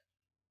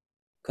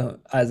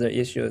other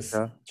issues,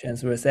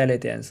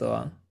 transversality and so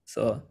on.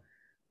 So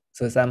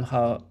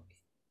somehow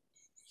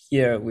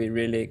here we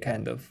really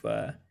kind of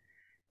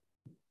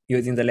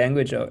using the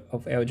language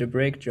of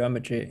algebraic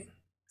geometry,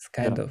 it's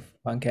kind of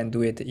one can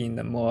do it in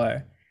a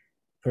more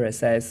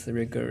precise,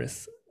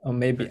 rigorous, or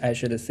maybe I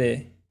should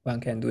say one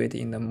can do it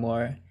in a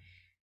more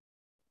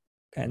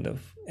kind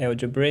of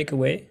algebraic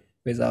way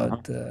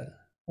without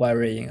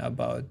worrying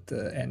about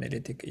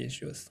analytic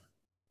issues.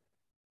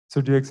 So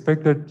do you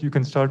expect that you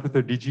can start with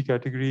a DG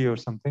category or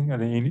something,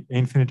 an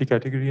infinity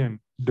category, and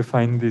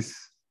define this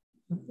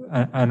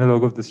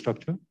analog of the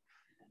structure,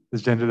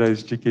 this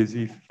generalized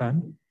GKZ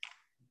fan?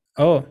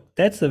 Oh,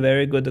 that's a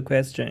very good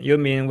question. You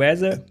mean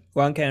whether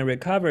one can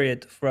recover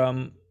it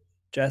from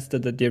just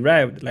the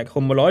derived, like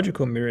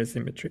homological mirror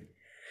symmetry?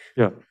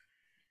 Yeah.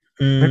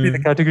 Maybe the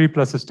category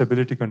plus a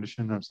stability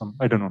condition or some,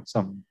 I don't know,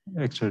 some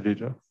extra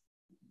data.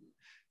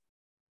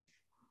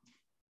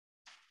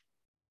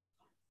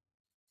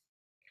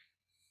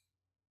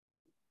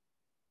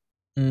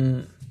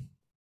 I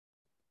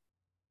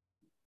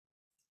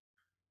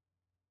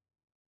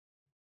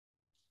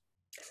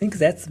think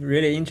that's a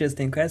really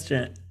interesting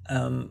question.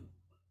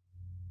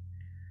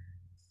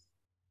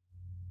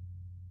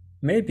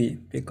 Maybe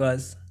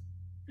because,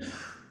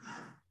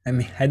 I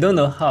mean, I don't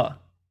know how,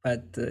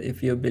 but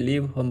if you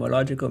believe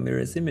homological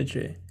mirror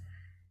symmetry,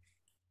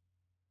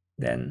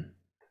 then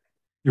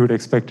you would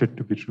expect it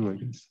to be true, I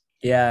guess.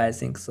 Yeah, I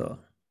think so.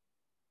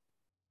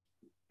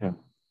 Yeah.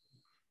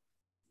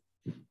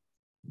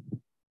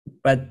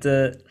 But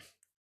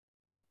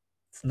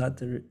it's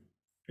not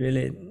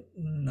really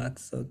not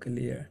so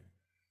clear.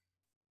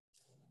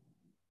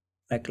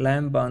 Like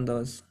line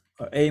bundles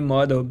or A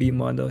model, B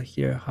model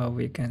here, how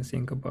we can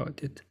think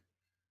about it.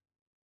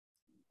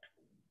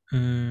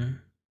 I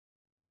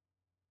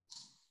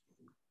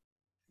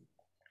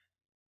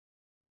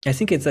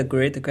think it's a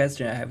great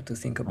question. I have to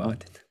think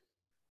about it.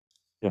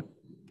 Yeah.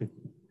 Okay.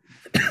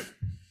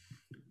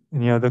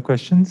 Any other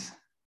questions?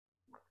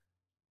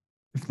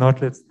 If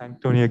not, let's thank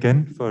Tony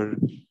again for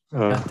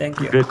thank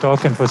you. great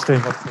talk and for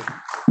staying up.